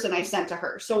other person I sent to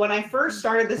her. So when I first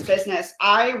started this business,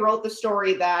 I wrote the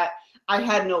story that I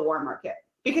had no warm market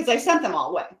because I sent them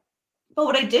all away. But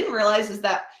what I didn't realize is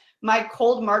that my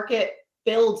cold market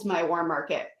builds my warm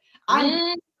market.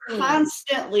 I'm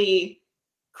constantly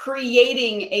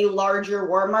creating a larger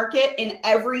warm market in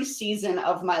every season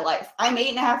of my life. I'm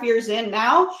 8.5 years in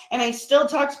now, and I still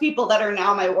talk to people that are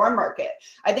now my warm market.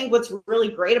 I think what's really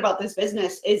great about this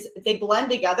business is they blend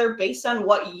together based on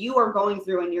what you are going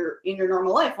through in your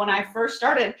normal life. When I first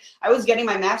started, I was getting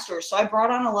my master's, so I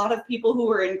brought on a lot of people who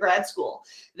were in grad school.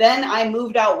 Then I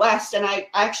moved out west, and I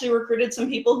actually recruited some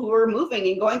people who were moving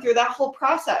and going through that whole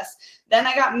process. Then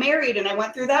I got married and I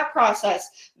went through that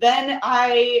process. Then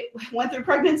I went through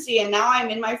pregnancy, and now I'm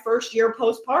in my first year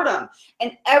postpartum.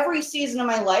 And every season of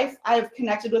my life, I've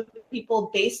connected with people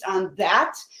based on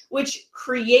that, which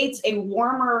creates a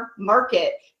warmer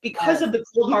market because of the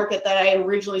cold market that I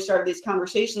originally started these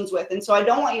conversations with. And so I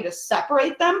don't want you to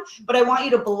separate them, but I want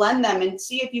you to blend them and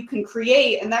see if you can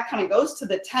create, and that kind of goes to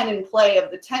the 10 in play of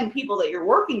the 10 people that you're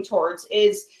working towards,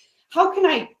 is how can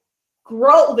I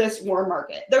grow this warm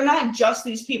market? They're not just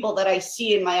these people that I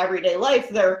see in my everyday life.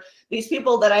 They're these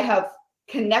people that I have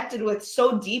connected with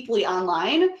so deeply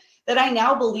online that I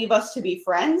now believe us to be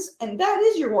friends. And that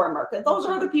is your warm market. Those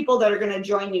are the people that are going to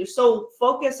join you. So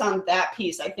focus on that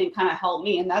piece, I think, kind of helped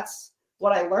me. And that's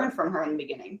what I learned from her in the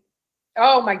beginning.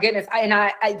 Oh my goodness.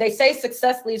 They say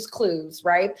success leaves clues,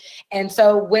 right? And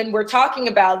so when we're talking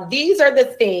about, these are the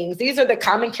things, these are the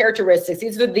common characteristics,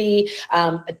 these are the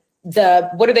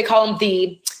what do they call them?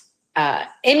 The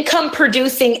income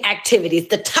producing activities,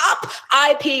 the top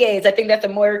IPAs, I think that's a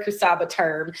Moira Kusaba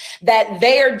term, that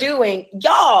they are doing.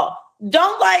 Y'all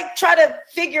don't like try to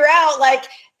figure out, like,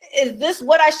 is this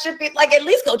what I should be, like, at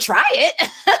least go try it.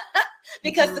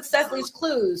 Because success leaves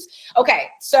clues. Okay,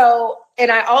 so,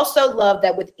 and I also love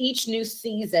that with each new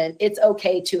season, it's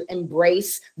okay to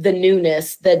embrace the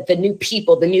newness, the new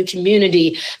people, the new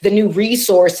community, the new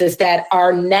resources that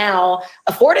are now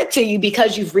afforded to you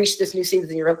because you've reached this new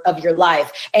season of your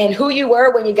life. And who you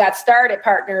were when you got started,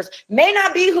 partners, may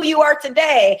not be who you are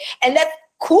today. And that's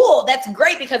cool. That's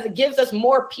great because it gives us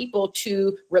more people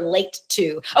to relate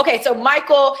to. Okay, so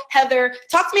Michael, Heather,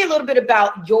 talk to me a little bit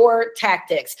about your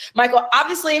tactics. Michael,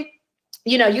 obviously,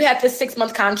 you know, you have this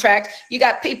 6-month contract. You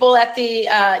got people at the,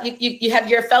 you have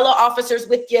your fellow officers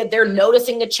with you. They're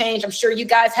noticing the change. I'm sure you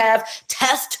guys have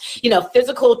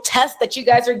physical tests that you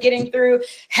guys are getting through.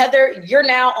 Heather, you're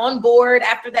now on board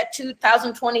after that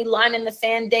 2020 line in the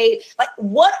sand date. Like,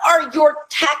 what are your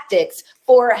tactics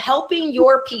for helping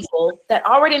your people that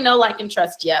already know, like, and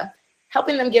trust you,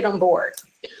 helping them get on board?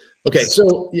 Okay.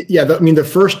 So yeah, the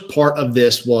first part of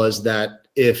this was that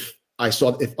if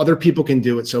other people can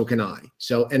do it, so can I.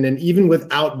 So, and then even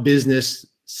without business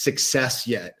success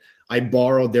yet, I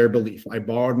borrowed their belief. I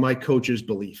borrowed my coach's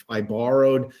belief. I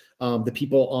borrowed the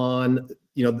people on,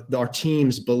 our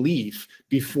team's belief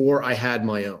before I had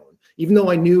my own. Even though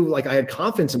I knew, like, I had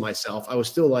confidence in myself, I was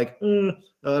still like, I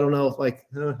don't know, like,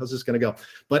 how's this going to go?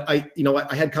 But I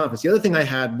had confidence. The other thing I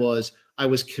had was I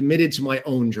was committed to my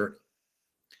own journey.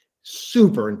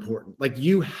 Super important. Like,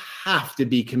 you have to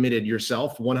be committed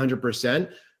yourself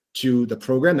 100% to the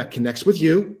program that connects with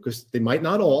you, because they might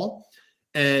not all,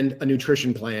 and a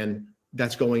nutrition plan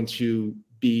that's going to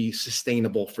be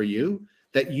sustainable for you,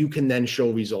 that you can then show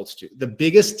results to. The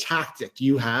biggest tactic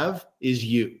you have is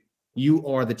you. You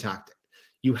are the tactic.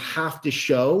 You have to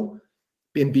show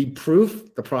and be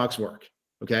proof the products work.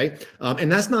 Okay.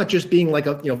 And that's not just being like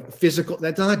physical.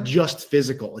 That's not just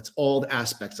physical. It's all the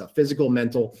aspects of physical,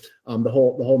 mental, the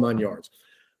whole 9 yards.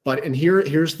 But, and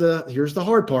here's the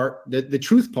hard part, the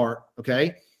truth part.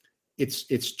 Okay.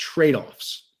 it's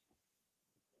trade-offs.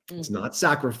 It's Mm-hmm. not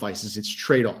sacrifices, it's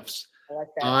trade-offs. I like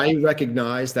that. I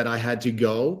recognized that I had to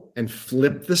go and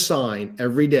flip the sign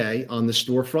every day on the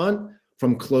storefront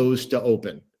from closed to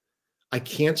open. I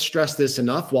can't stress this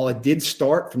enough. While it did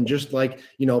start from just like,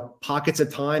 pockets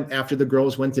of time after the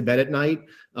girls went to bed at night,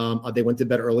 they went to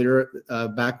bed earlier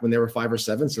back when they were 5 or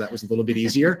 7. So that was a little bit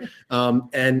easier.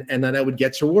 And then I would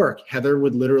get to work. Heather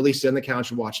would literally sit on the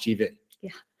couch and watch TV.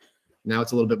 Yeah. Now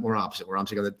it's a little bit more opposite where I'm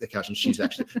sitting on the couch and she's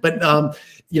actually, but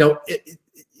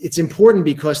it's important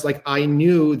because like, I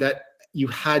knew that you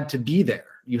had to be there.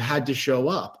 You had to show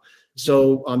up.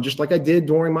 So just like I did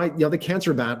during my, the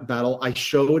cancer battle, I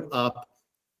showed up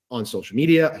on social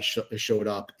media. I showed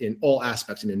up in all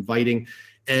aspects and inviting.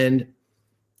 And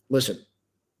listen,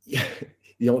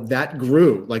 that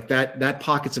grew, like that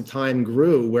pockets of time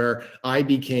grew where I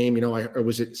became, or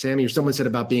was it Sami or someone said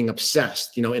about being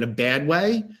obsessed, in a bad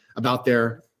way about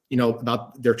their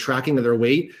tracking of their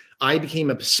weight. I became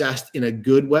obsessed in a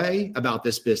good way about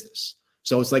this business.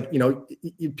 So it's like,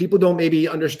 people don't maybe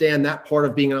understand that part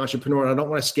of being an entrepreneur. And I don't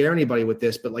want to scare anybody with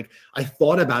this, but like, I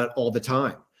thought about it all the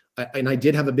time. And I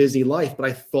did have a busy life, but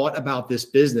I thought about this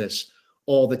business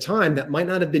all the time that might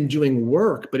not have been doing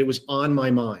work, but it was on my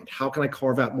mind. How can I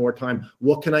carve out more time?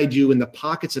 What can I do in the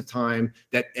pockets of time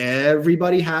that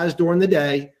everybody has during the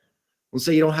day? Let's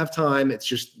say you don't have time. It's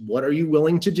just, what are you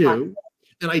willing to do?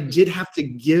 And I did have to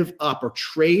give up or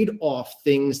trade off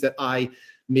things that I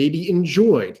maybe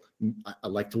enjoyed. I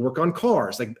like to work on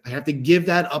cars. Like I have to give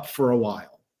that up for a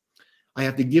while. I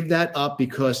have to give that up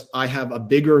because I have a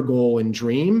bigger goal and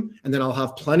dream, and then I'll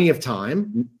have plenty of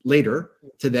time later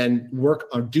to then work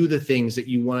or do the things that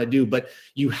you want to do. But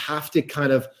you have to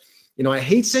kind of, I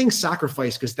hate saying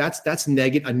sacrifice because that's a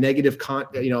negative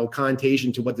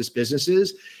connotation to what this business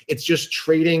is. It's just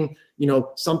trading,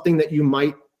 something that you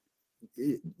might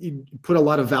put a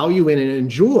lot of value in and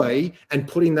enjoy, and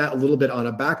putting that a little bit on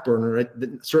a back burner. I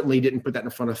certainly didn't put that in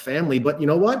front of family, but you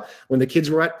know what? When the kids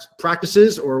were at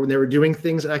practices or when they were doing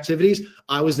things and activities,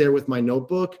 I was there with my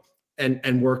notebook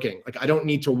and working. Like I don't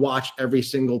need to watch every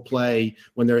single play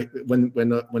when a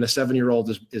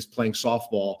 7-year-old is playing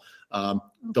softball.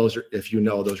 Those are, if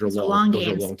those are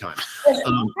long times.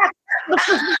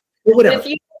 Whatever.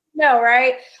 No,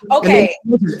 right? Okay.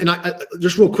 And I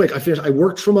just real quick, I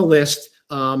worked from a list,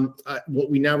 what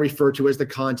we now refer to as the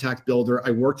contact builder.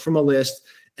 I worked from a list,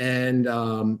 and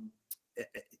I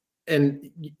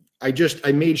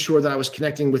made sure that I was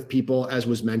connecting with people, as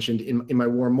was mentioned in my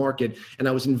warm market, and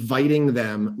I was inviting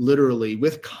them literally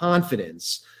with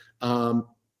confidence and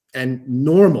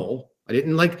normal. I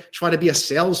didn't like try to be a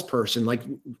salesperson. Like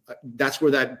that's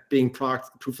where that being proof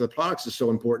of the products is so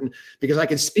important, because I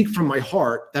can speak from my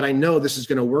heart that I know this is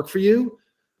going to work for you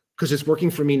because it's working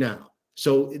for me now.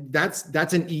 So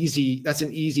that's an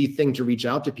easy thing to reach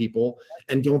out to people,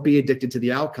 and don't be addicted to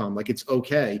the outcome. Like it's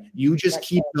okay. You just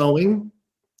keep going.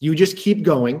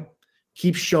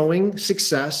 Keep showing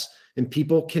success, and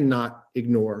people cannot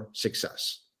ignore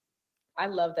success. I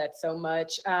love that so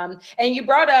much. And you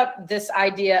brought up this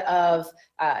idea of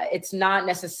it's not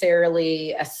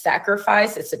necessarily a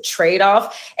sacrifice, it's a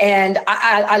trade-off. And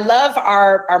I love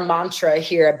our mantra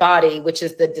here at BODi, which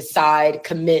is the decide,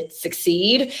 commit,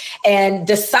 succeed. And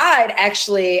decide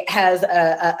actually has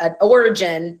an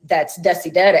origin that's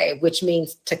decidere, which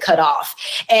means to cut off.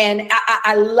 And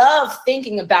I love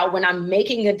thinking about when I'm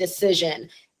making a decision,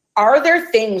 are there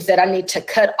things that I need to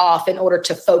cut off in order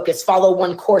to focus, follow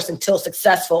one course until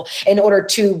successful, in order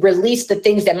to release the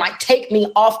things that might take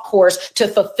me off course to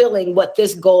fulfilling what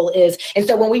this goal is? And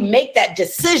so when we make that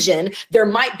decision, there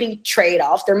might be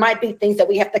trade-offs. There might be things that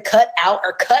we have to cut out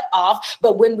or cut off.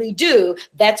 But when we do,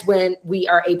 that's when we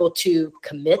are able to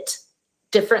commit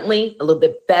differently, a little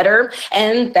bit better.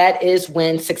 And that is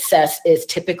when success is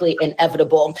typically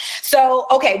inevitable. So,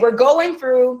 okay, we're going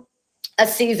through a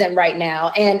season right now.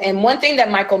 And one thing that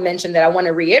Michael mentioned that I want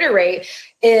to reiterate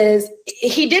is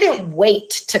he didn't wait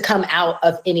to come out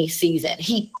of any season.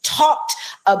 He talked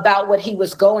about what he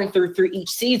was going through each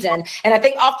season. And I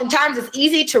think oftentimes it's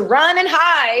easy to run and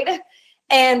hide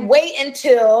and wait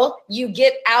until you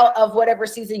get out of whatever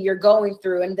season you're going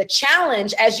through. And the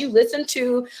challenge, as you listen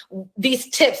to these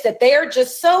tips that they are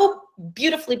just so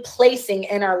beautifully placing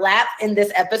in our lap in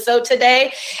this episode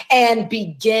today, and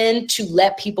begin to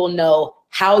let people know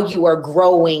how you are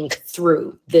growing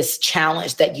through this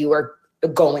challenge that you are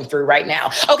going through right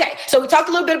now. Okay, so we talked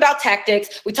a little bit about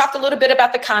tactics. We talked a little bit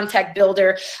about the contact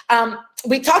builder.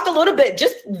 We talked a little bit,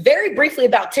 just very briefly,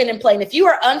 about 10 in play. And if you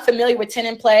are unfamiliar with 10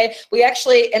 in play, we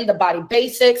actually, in the BODi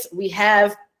Basics, we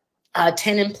have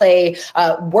 10 and Play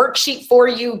worksheet for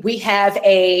you. We have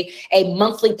a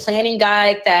monthly planning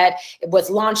guide that was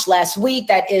launched last week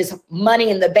that is money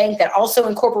in the bank that also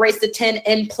incorporates the 10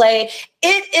 and Play.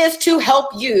 It is to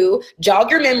help you jog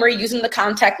your memory using the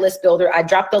contact list builder. I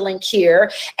dropped the link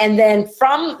here. And then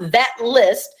from that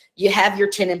list, you have your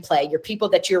 10 and Play, your people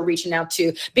that you're reaching out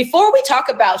to. Before we talk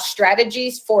about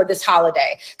strategies for this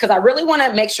holiday, because I really want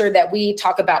to make sure that we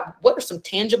talk about what are some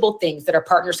tangible things that our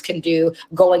partners can do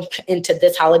going into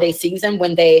this holiday season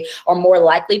when they are more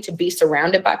likely to be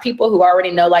surrounded by people who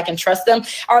already know, like, and trust them.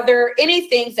 Are there any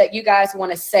things that you guys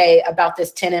want to say about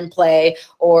this 10 and Play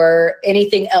or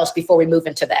anything else before we move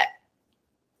into that?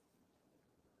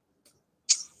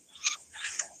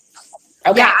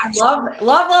 Okay. Yeah, I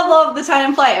love the 10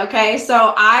 and Play. Okay.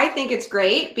 So I think it's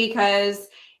great because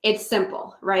it's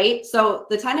simple, right? So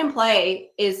the 10 and Play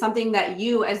is something that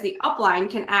you as the upline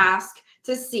can ask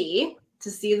to see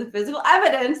the physical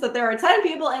evidence that there are 10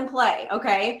 people in play.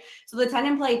 Okay. So the 10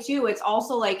 and Play too, it's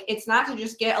also like, it's not to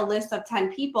just get a list of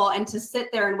 10 people and to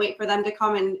sit there and wait for them to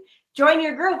come and join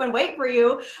your group and wait for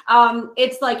you.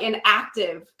 It's like an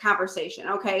active conversation.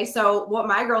 Okay. So what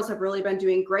my girls have really been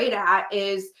doing great at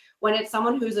is when it's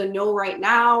someone who's a no right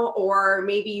now, or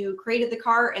maybe you created the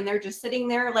cart and they're just sitting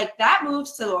there, like that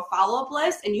moves to a follow-up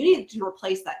list and you need to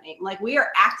replace that name. Like we are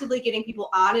actively getting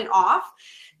people on and off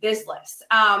this list.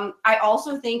 I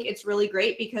also think it's really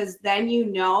great because then you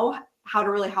know how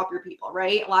to really help your people,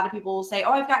 right? A lot of people will say,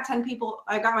 oh, I've got 10 people.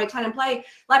 I got my 10 and Play.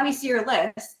 Let me see your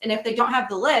list. And if they don't have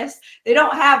the list, they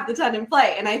don't have the 10 and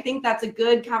Play. And I think that's a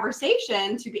good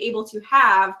conversation to be able to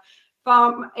have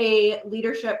from a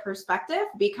leadership perspective,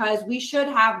 because we should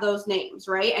have those names,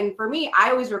 right? And for me, I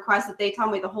always request that they tell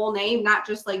me the whole name, not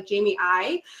just like Jaime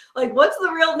I. Like, what's the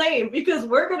real name? Because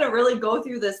we're going to really go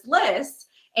through this list.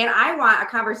 And I want a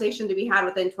conversation to be had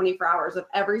within 24 hours of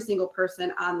every single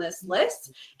person on this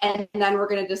list. And then we're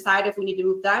going to decide if we need to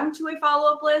move them to a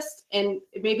follow-up list. And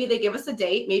maybe they give us a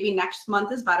date. Maybe next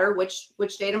month is better. Which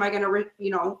date am I going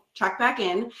to, check back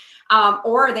in?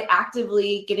 Or are they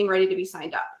actively getting ready to be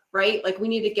signed up? Right? Like we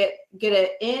need to get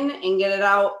it in and get it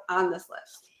out on this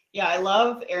list. Yeah, I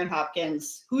love Erin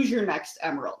Hopkins. Who's your next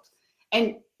emerald?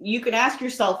 And you can ask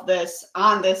yourself this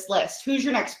on this list. Who's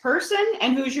your next person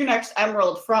and who's your next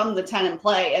emerald from the 10 and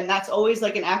Play? And that's always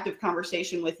like an active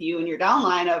conversation with you and your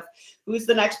downline of who's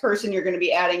the next person you're going to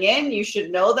be adding in. You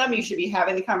should know them. You should be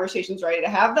having the conversations ready to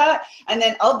have that. And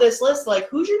then of this list, like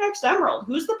who's your next emerald?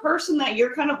 Who's the person that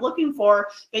you're kind of looking for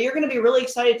that you're going to be really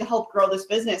excited to help grow this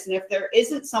business? And if there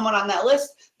isn't someone on that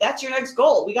list, that's your next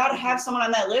goal. We got to have someone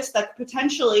on that list that could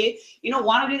potentially,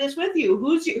 want to do this with you.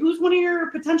 Who's one of your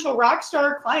potential rock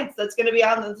star clients that's going to be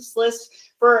on this list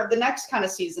for the next kind of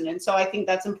season? And so I think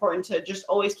that's important to just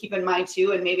always keep in mind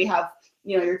too, and maybe have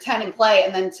your 10 in play,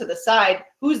 and then to the side,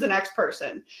 who's the next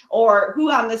person, or who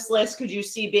on this list could you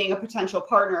see being a potential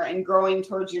partner and growing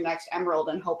towards your next emerald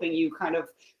and helping you kind of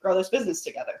grow this business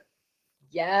together.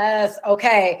 Yes.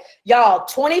 Okay. Y'all,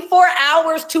 24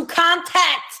 hours to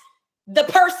contact the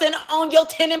person on your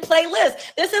 10 and Play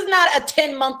list. This is not a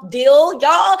 10-month deal,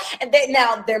 y'all. And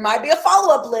now there might be a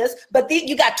follow-up list, but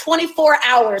you got 24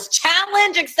 hours.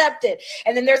 Challenge accepted.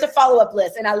 And then there's a follow-up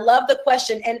list. And I love the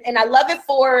question. And I love it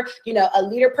for, a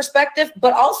leader perspective,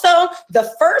 but also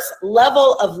the first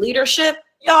level of leadership,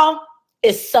 y'all,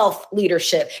 is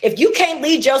self-leadership. If you can't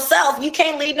lead yourself, you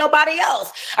can't lead nobody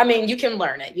else. I mean, you can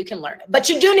learn it, but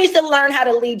you do need to learn how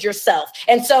to lead yourself.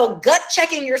 And so gut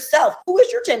checking yourself. Who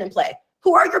is your 10 in Play?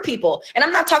 Who are your people? And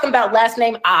I'm not talking about last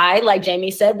name I, like Jaime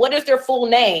said. What is their full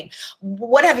name?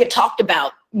 What have you talked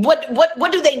about?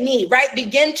 What do they need, right?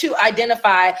 Begin to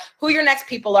identify who your next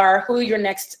people are, who your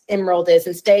next emerald is,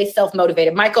 and stay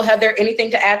self-motivated. Michael, Heather,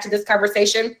 anything to add to this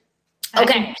conversation?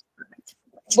 Okay.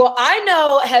 Well, I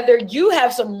know, Heather, you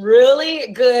have some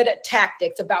really good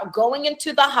tactics about going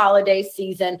into the holiday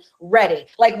season ready.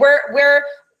 Like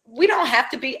we don't have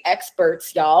to be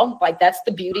experts, y'all. Like that's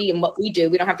the beauty in what we do.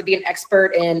 We don't have to be an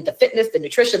expert in the fitness, the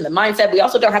nutrition, the mindset. We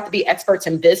also don't have to be experts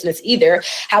in business either.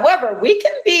 However, we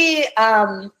can be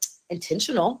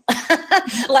intentional.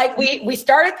 Like we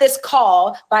started this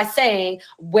call by saying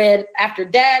after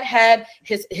Dad had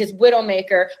his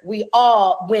widowmaker, we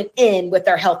all went in with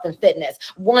our health and fitness.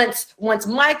 Once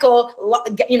Michael,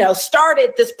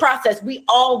 started this process, we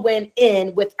all went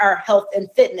in with our health and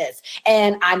fitness.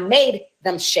 And I made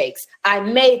them shakes. I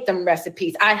made them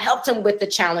recipes. I helped them with the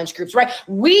challenge groups, right?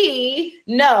 We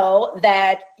know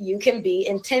that you can be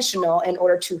intentional in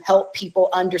order to help people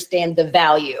understand the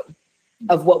value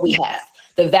of what we have,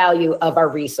 the value of our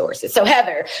resources. So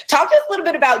Heather, talk to us a little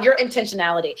bit about your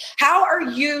intentionality. How are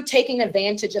you taking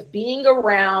advantage of being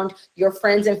around your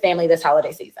friends and family this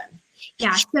holiday season?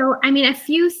 Yeah. So, I mean, a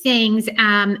few things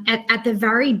at the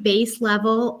very base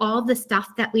level, all the stuff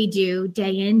that we do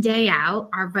day in, day out,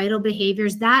 our vital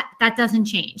behaviors, that doesn't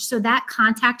change. So that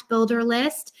contact builder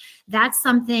list, that's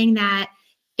something that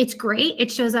it's great.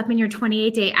 It shows up in your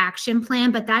 28-day action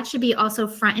plan, but that should be also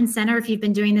front and center if you've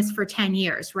been doing this for 10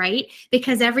 years, right?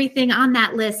 Because everything on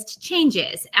that list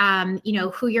changes. You know,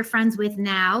 who you're friends with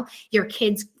now, your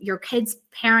kids'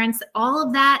 parents, all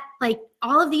of that, like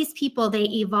all of these people, they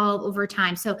evolve over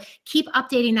time. So keep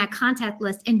updating that contact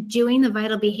list and doing the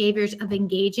vital behaviors of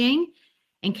engaging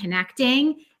and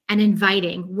connecting and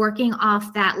inviting, working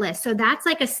off that list. So that's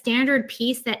like a standard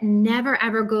piece that never,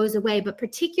 ever goes away. But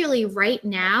particularly right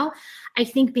now, I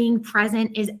think being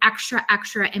present is extra,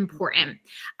 extra important.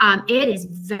 It is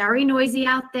very noisy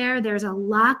out there. There's a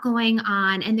lot going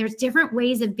on, and there's different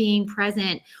ways of being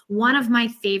present. One of my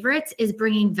favorites is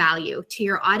bringing value to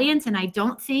your audience. And I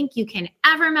don't think you can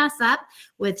ever mess up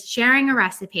with sharing a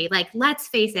recipe. Like, let's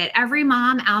face it, every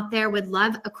mom out there would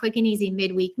love a quick and easy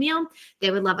midweek meal.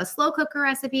 They would love a slow cooker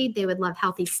recipe. They would love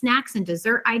healthy snacks and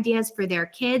dessert ideas for their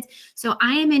kids. So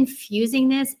I am infusing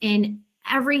this in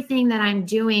everything that I'm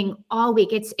doing all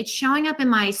week. It's showing up in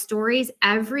my stories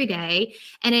every day.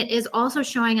 And it is also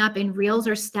showing up in reels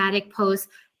or static posts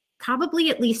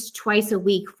probably at least twice a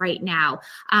week right now.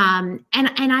 And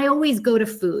I always go to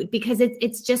food because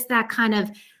it's just that kind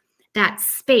of that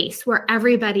space where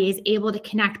everybody is able to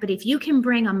connect. But if you can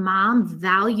bring a mom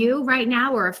value right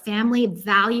now, or a family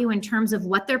value in terms of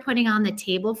what they're putting on the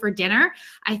table for dinner,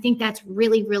 I think that's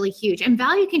really, really huge. And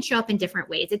value can show up in different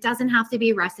ways. It doesn't have to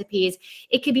be recipes.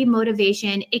 It could be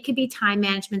motivation. It could be time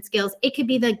management skills. It could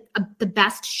be the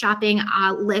best shopping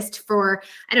list for,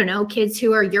 I don't know, kids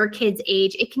who are your kids'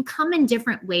 age. It can come in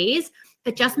different ways,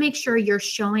 but just make sure you're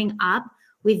showing up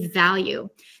with value.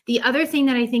 The other thing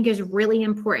that I think is really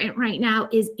important right now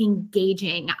is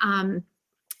engaging.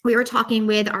 We were talking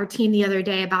with our team the other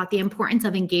day about the importance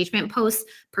of engagement posts,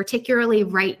 particularly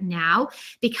right now,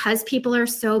 because people are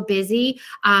so busy.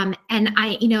 And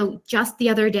I, just the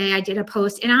other day I did a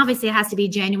post, and obviously it has to be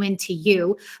genuine to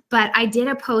you, but I did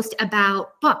a post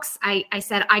about books. I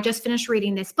said, I just finished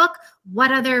reading this book.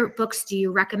 What other books do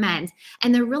you recommend?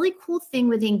 And the really cool thing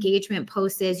with engagement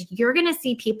posts is you're going to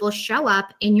see people show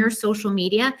up in your social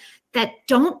media that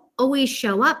don't always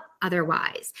show up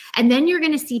otherwise. And then you're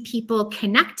going to see people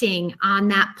connecting on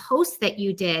that post that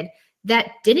you did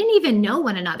that didn't even know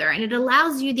one another. And it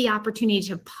allows you the opportunity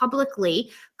to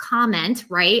publicly comment,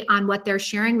 right, on what they're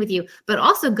sharing with you, but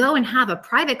also go and have a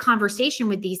private conversation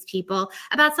with these people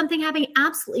about something having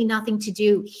absolutely nothing to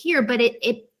do here, but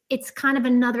it's kind of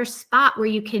another spot where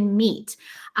you can meet.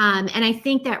 And I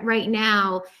think that right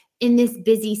now, in this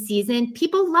busy season,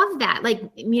 people love that. Like,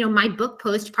 my book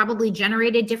post probably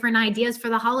generated different ideas for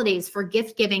the holidays, for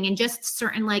gift giving, and just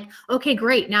certain like, okay,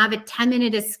 great. Now I have a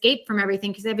 10-minute escape from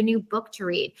everything because I have a new book to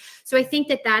read. So I think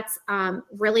that that's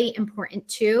really important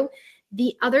too.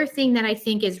 The other thing that I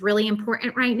think is really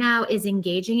important right now is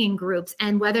engaging in groups,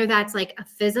 and whether that's like a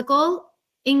physical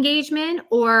engagement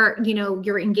or,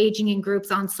 you're engaging in groups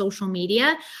on social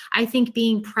media, I think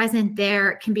being present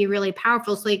there can be really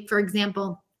powerful. So like, for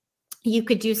example, you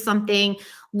could do something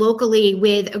locally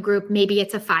with a group. Maybe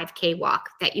it's a 5K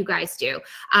walk that you guys do,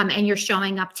 and you're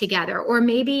showing up together. Or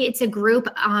maybe it's a group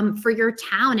for your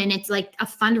town, and it's like a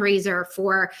fundraiser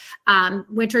for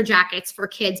winter jackets for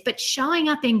kids. But showing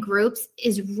up in groups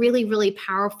is really, really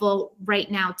powerful right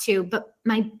now too. But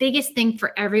my biggest thing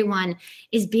for everyone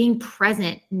is being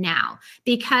present now,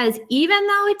 because even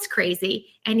though it's crazy,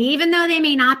 and even though they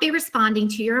may not be responding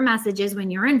to your messages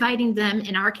when you're inviting them,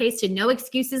 in our case, to No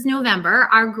Excuses November,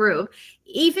 our group,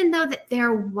 even though that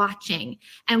they're watching,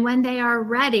 and when they are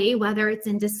ready, whether it's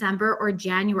in December or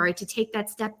January, to take that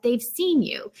step, they've seen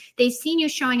you. They've seen you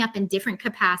showing up in different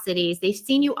capacities. They've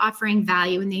seen you offering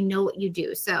value, and they know what you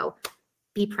do. So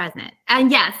be present. And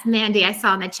yes, Mandy, I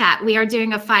saw in the chat, we are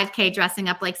doing a 5K dressing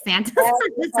up like Santa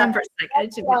on December 2nd.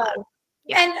 It should be fun.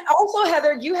 Yeah. And also,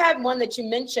 Heather, you had one that you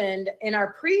mentioned in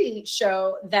our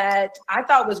pre-show that I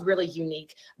thought was really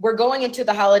unique. We're going into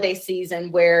the holiday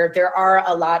season where there are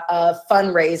a lot of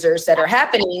fundraisers that are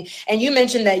happening. And you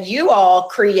mentioned that you all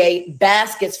create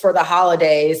baskets for the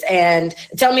holidays. And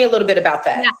tell me a little bit about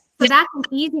that. Yeah. So that's an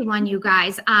easy one, you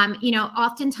guys.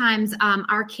 Oftentimes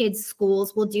our kids'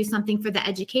 schools will do something for the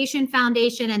Education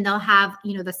Foundation, and they'll have,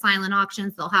 the silent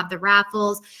auctions, they'll have the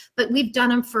raffles, but we've done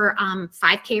them for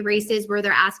 5K races where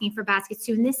they're asking for baskets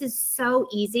too. And this is so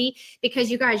easy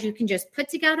because you guys, you can just put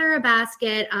together a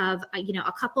basket of,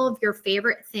 a couple of your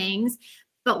favorite things.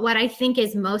 But what I think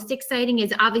is most exciting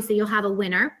is obviously you'll have a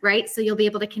winner, right? So you'll be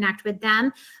able to connect with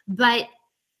them. But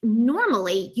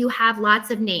normally you have lots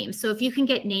of names. So if you can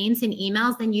get names and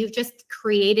emails, then you've just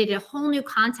created a whole new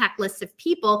contact list of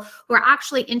people who are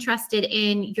actually interested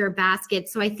in your basket.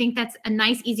 So I think that's a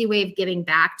nice, easy way of giving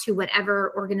back to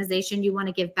whatever organization you want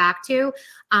to give back to,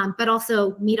 but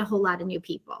also meet a whole lot of new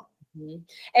people.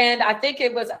 And I think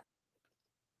it was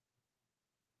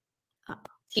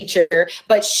teacher,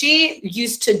 but she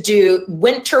used to do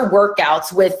winter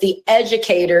workouts with the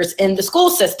educators in the school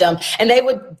system, and they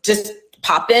would just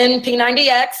pop in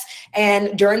P90X,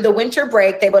 and during the winter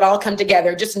break, they would all come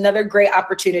together. Just another great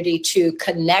opportunity to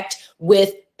connect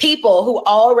with people who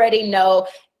already know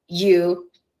you,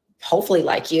 hopefully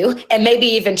like you, and maybe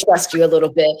even trust you a little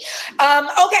bit.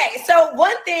 Okay, so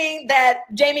one thing that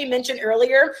Jaime mentioned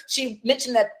earlier, she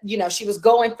mentioned that, she was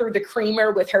going through the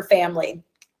creamer with her family.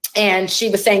 And she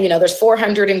was saying, there's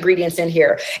 400 ingredients in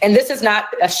here. And this is not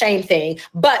a shame thing.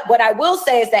 But what I will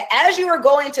say is that as you are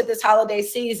going to this holiday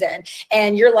season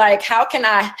and you're like, how can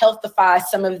I healthify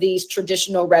some of these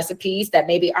traditional recipes that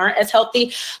maybe aren't as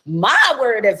healthy? My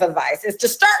word of advice is to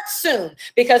start soon.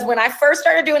 Because when I first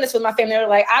started doing this with my family, they were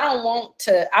like, I don't want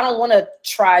to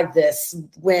try this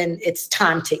when it's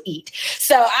time to eat.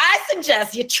 So I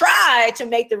suggest you try to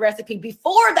make the recipe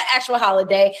before the actual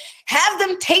holiday. Have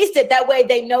them taste it. That way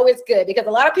they know it's good, because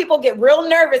a lot of people get real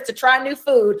nervous to try new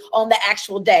food on the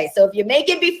actual day. So if you make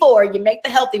it before, you make the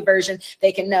healthy version,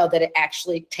 they can know that it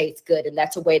actually tastes good. And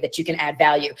that's a way that you can add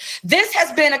value. This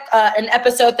has been an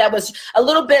episode that was a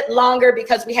little bit longer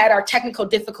because we had our technical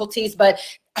difficulties, but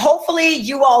hopefully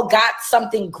you all got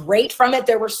something great from it.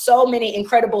 There were so many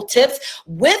incredible tips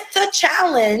with the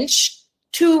challenge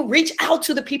to reach out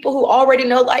to the people who already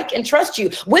know, like, and trust you,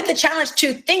 with the challenge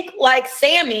to think like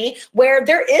Sami, where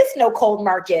there is no cold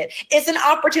market. It's an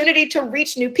opportunity to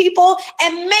reach new people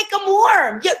and make them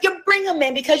warm. You bring them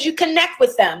in because you connect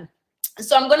with them.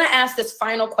 So I'm going to ask this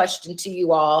final question to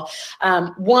you all.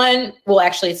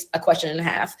 Actually, it's a question and a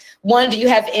half. One, do you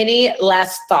have any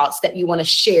last thoughts that you want to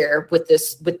share with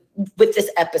this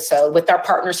episode, with our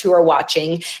partners who are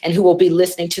watching and who will be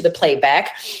listening to the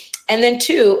playback? And then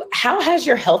two, how has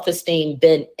your health esteem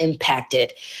been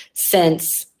impacted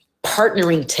since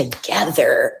partnering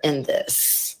together in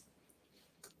this?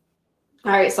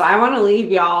 All right, so I want to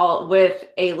leave y'all with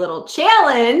a little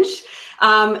challenge.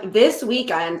 This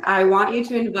weekend, I want you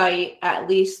to invite at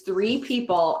least 3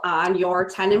 people on your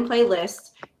 10 and play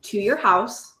list to your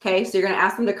house. Okay, so you're going to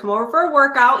ask them to come over for a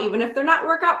workout, even if they're not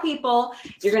workout people.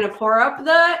 You're going to pour up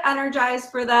the Energize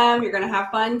for them. You're going to have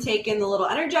fun taking the little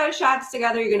Energize shots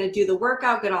together. You're going to do the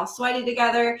workout, get all sweaty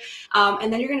together.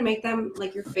 And then you're going to make them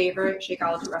like your favorite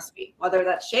Shakeology recipe, whether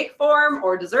that's shake form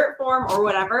or dessert form or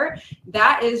whatever.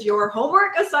 That is your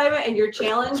homework assignment and your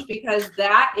challenge, because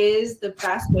that is the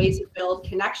best way to build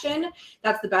connection.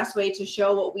 That's the best way to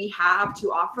show what we have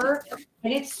to offer.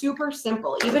 And it's super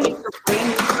simple. Even if you're a brand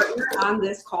new partner on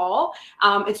this call,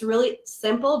 it's really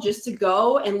simple just to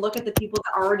go and look at the people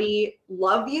that already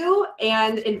love you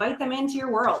and invite them into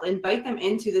your world, invite them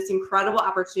into this incredible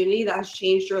opportunity that has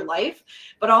changed your life.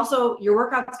 But also your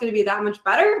workout's going to be that much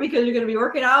better because you're going to be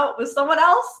working out with someone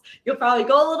else. You'll probably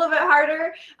go a little bit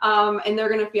harder, and they're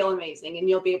going to feel amazing. And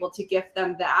you'll be able to gift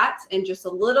them that and just a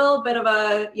little bit of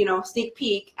a, sneak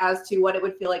peek as to what it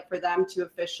would feel like for them to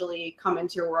officially come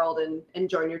into your world and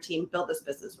join your team, build this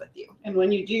business with you. And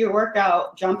when you do your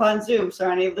workout, jump on Zoom so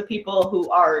any of the people who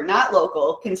are not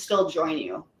local can still join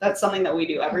you. That's something that we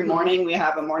do every morning. We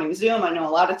have a morning Zoom. I know a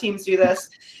lot of teams do this,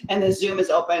 and the Zoom is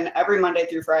open every Monday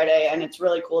through Friday, and it's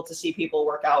really cool to see people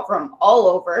work out from all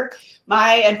over.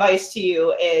 My advice to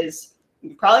you is,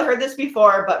 you probably heard this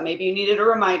before, but maybe you needed a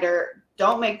reminder.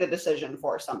 Don't make the decision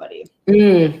for somebody.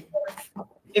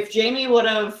 If Jaime would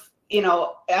have,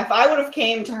 if I would have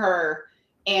came to her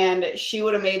and she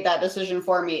would have made that decision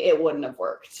for me, it wouldn't have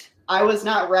worked. I was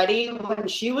not ready when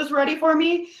she was ready for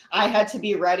me. I had to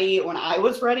be ready when I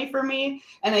was ready for me.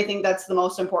 And I think that's the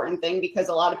most important thing, because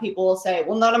a lot of people will say,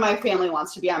 well, none of my family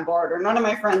wants to be on board, or none of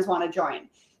my friends want to join.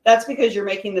 That's because you're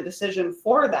making the decision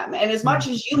for them. And as much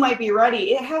as you might be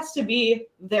ready, it has to be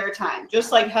their time.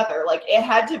 Just like Heather, like it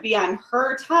had to be on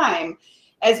her time.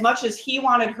 As much as he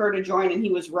wanted her to join and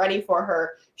he was ready for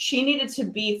her, she needed to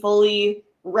be fully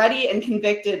ready and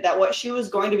convicted that what she was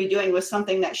going to be doing was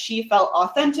something that she felt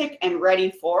authentic and ready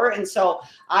for. And so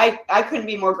I couldn't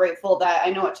be more grateful that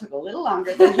I know it took a little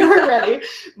longer than you were ready,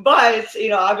 but you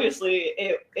know, obviously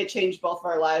it changed both of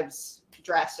our lives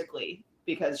drastically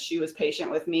because she was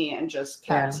patient with me and just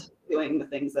kept doing the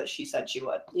things that she said she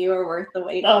would. You are worth the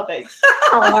wait. Oh, thanks.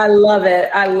 Oh, I love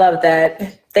it. I love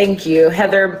that. Thank you.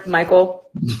 Heather, Michael.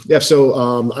 Yeah. So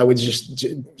I would just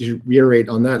reiterate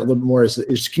on that a little bit more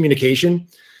is communication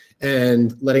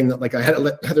and letting like I had to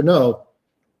let Heather know.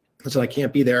 I said I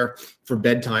can't be there for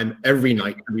bedtime every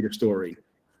night to read a story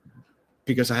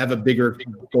because I have a bigger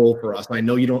goal for us. I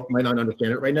know you might not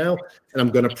understand it right now, and I'm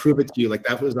going to prove it to you. Like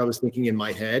that was what I was thinking in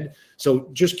my head. So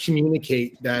just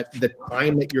communicate that the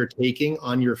time that you're taking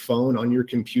on your phone, on your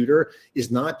computer, is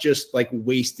not just like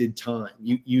wasted time.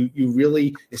 You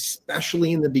really,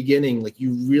 especially in the beginning, like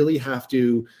you really have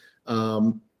to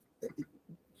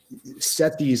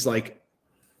set these like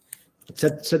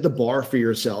set the bar for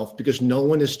yourself because no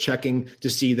one is checking to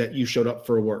see that you showed up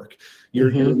for work.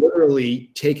 You're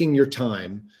literally taking your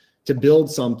time to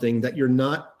build something that you're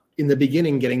not in the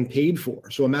beginning getting paid for.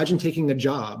 So imagine taking a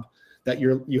job that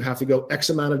you have to go X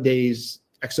amount of days,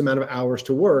 X amount of hours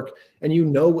to work, and you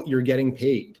know what you're getting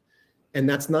paid. And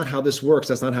that's not how this works.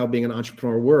 That's not how being an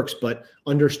entrepreneur works. But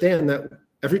understand that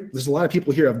there's a lot of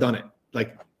people here have done it,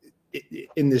 like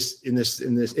in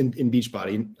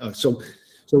BODi.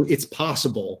 So it's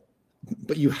possible,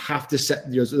 but you have to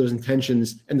set those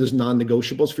intentions and those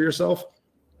non-negotiables for yourself.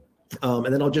 And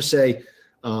then I'll just say,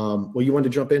 well, you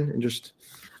wanted to jump in and just.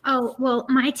 Oh, well,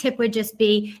 my tip would just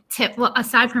be well,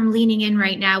 aside from leaning in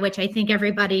right now, which I think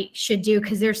everybody should do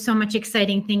because there's so much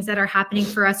exciting things that are happening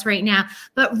for us right now,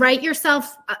 but write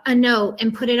yourself a note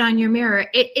and put it on your mirror.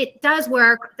 It does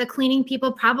work. The cleaning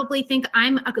people probably think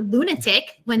I'm a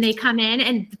lunatic when they come in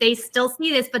and they still see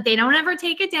this, but they don't ever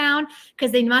take it down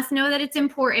because they must know that it's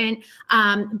important.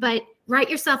 But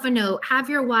write yourself a note, have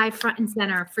your why front and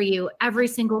center for you every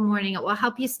single morning. It will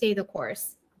help you stay the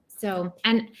course. So,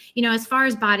 and, you know, as far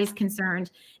as BODi's concerned,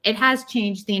 it has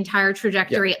changed the entire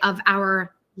trajectory of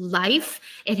our life.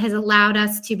 It has allowed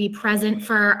us to be present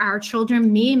for our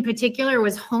children. Me in particular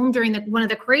was home during one of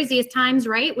the craziest times,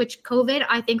 right? Which COVID,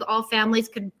 I think all families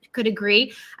could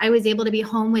agree. I was able to be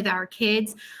home with our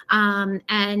kids. And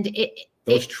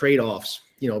those trade-offs,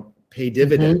 you know, pay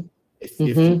dividend if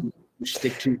you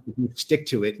stick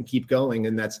to it and keep going.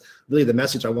 And that's really the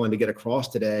message I wanted to get across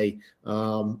today,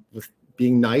 with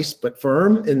being nice but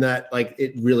firm in that, like,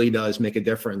 it really does make a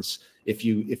difference if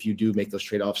you do make those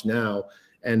trade-offs now.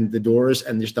 And the doors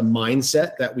and just the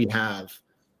mindset that we have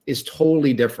is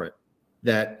totally different.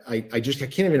 That I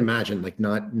can't even imagine, like,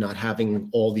 not having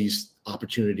all these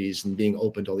opportunities and being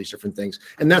open to all these different things.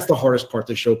 And that's the hardest part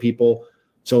to show people.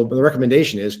 So the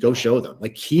recommendation is go show them,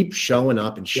 like, keep showing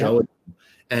up and showing them.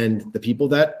 And the people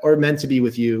that are meant to be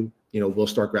with you, you know, will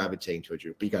start gravitating towards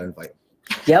you, but you got to invite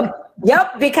them.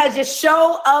 Yep. Because you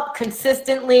show up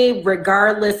consistently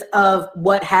regardless of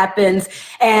what happens.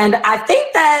 And I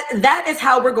think that is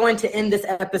how we're going to end this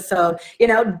episode. You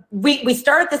know, we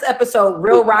started this episode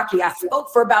real rocky. I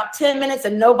spoke for about 10 minutes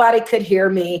and nobody could hear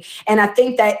me. And I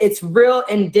think that it's real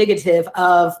indicative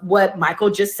of what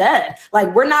Michael just said.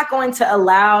 Like, we're not going to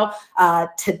allow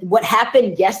what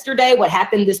happened yesterday, what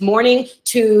happened this morning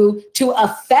to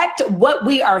affect what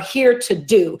we are here to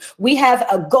do. We have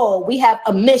a goal. We have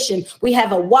a mission. We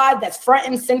have a why that's front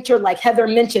and center, like Heather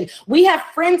mentioned. We have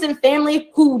friends and family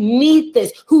who need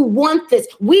this, who want this.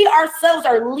 We ourselves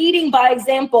are leading by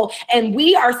example, and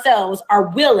we ourselves are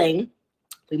willing.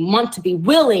 We want to be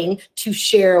willing to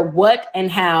share what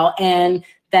and how, and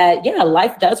that,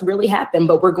 life does really happen,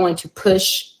 but we're going to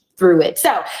push through it.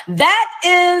 So that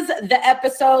is the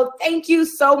episode. Thank you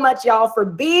so much, y'all, for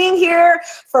being here,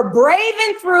 for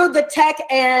braving through the tech,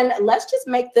 and let's just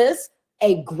make this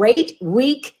a great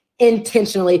week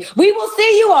intentionally. We will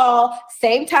see you all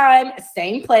same time,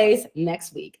 same place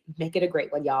next week. Make it a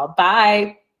great one, y'all.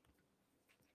 Bye.